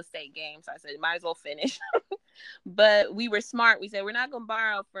to the real estate game. So I said, might as well finish. But we were smart. We said, we're not going to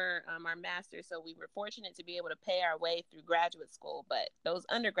borrow for our master's. So we were fortunate to be able to pay our way through graduate school. But those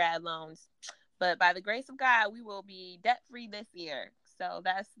undergrad loans, but by the grace of God, we will be debt-free this year. So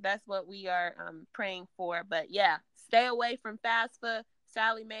that's what we are praying for. But yeah, stay away from FAFSA,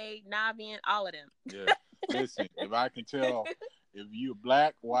 Sallie Mae, Navient, all of them. Yeah. Listen, if I can tell, if you're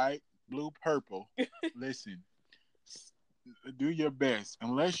black, white, blue, purple, listen, do your best.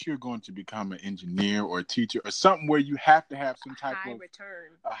 Unless you're going to become an engineer or a teacher or something where you have to have some type of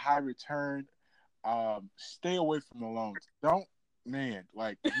a high return, stay away from the loans. Don't do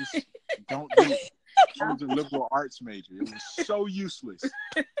it. I was a liberal arts major. It was so useless.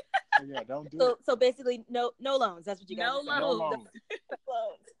 So yeah, don't do it. So basically, no loans. That's what you got. No loans.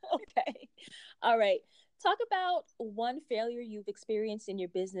 Okay. All right. Talk about one failure you've experienced in your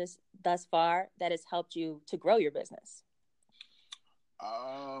business thus far that has helped you to grow your business.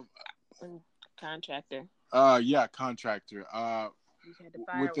 Contractor. Contractor.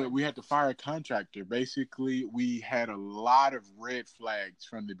 We had to fire a contractor. Basically, we had a lot of red flags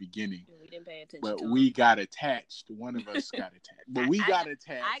from the beginning. We didn't pay attention. But we got attached. One of us got attached. But we got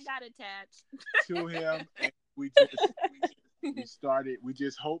attached. I got attached to him, and we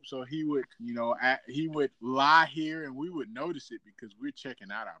just hoped so he would, he would lie here and we would notice it because we're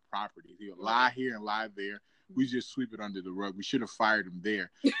checking out our property. He would lie here and lie there. We just sweep it under the rug. We should have fired him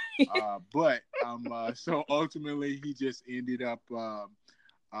there. So ultimately he just ended up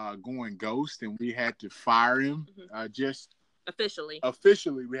going ghost, and we had to fire him. Just officially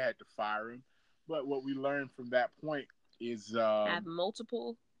we had to fire him. But what we learned from that point is have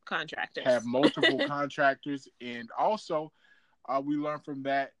multiple contractors. And also we learned from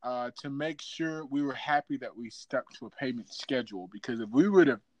that to make sure we were happy that we stuck to a payment schedule, because if we would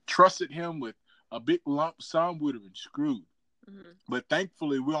have trusted him with a big lump sum, we would have been screwed. But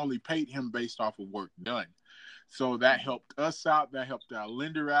thankfully, we only paid him based off of work done. So that helped us out. That helped our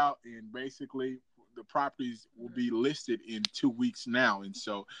lender out. And basically, the properties will be listed in 2 weeks now. And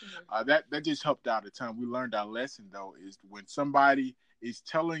so that just helped out a ton. We learned our lesson, though, is when somebody is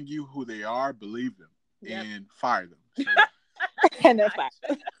telling you who they are, believe them and fire them. So, and then fire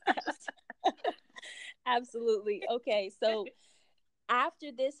them. Absolutely. Okay. So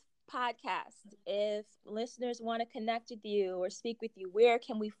after this podcast, if listeners want to connect with you or speak with you, where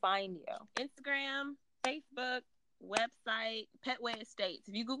can we find you? Instagram, Facebook, website, Petway Estates.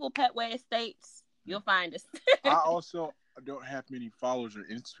 If you Google Petway Estates, you'll find us. I also don't have many followers on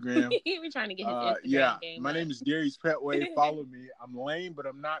Instagram. We're trying to get his Instagram game. My name is Darius Petway. Follow me. I'm lame, but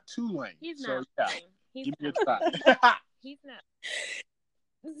I'm not too lame. He's not lame. Give me a shot. He's not.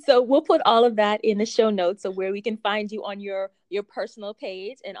 So we'll put all of that in the show notes, so where we can find you on your personal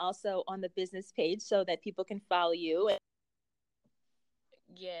page and also on the business page, so that people can follow you.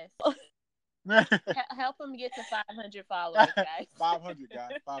 Yes. Help him get to 500 followers, guys. 500, guys.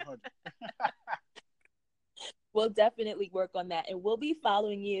 500. We'll definitely work on that, and we'll be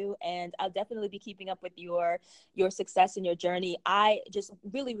following you, and I'll definitely be keeping up with your success and your journey. I just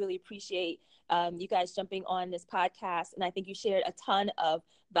really, really appreciate you guys jumping on this podcast, and I think you shared a ton of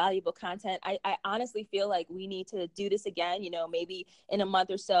valuable content. I honestly feel like we need to do this again, maybe in a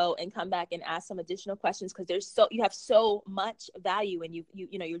month or so, and come back and ask some additional questions, because you have so much value, and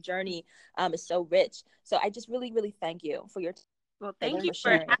your journey is so rich. So I just really, really thank you for your Well, thank you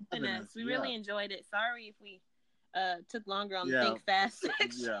for having us. We really enjoyed it. Sorry if we took longer on the think fast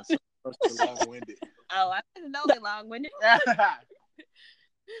section. Yeah, so long-winded. Oh, I didn't know they're long-winded.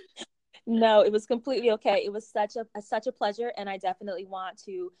 No, it was completely okay. It was such a pleasure, and I definitely want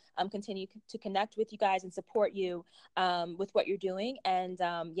to continue to connect with you guys and support you with what you're doing. And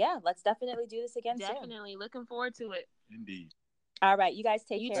let's definitely do this again soon. Definitely looking forward to it. Indeed. All right, you guys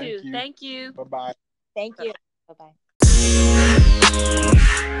take care. You too. Thank you. Bye-bye. Thank you. Bye-bye.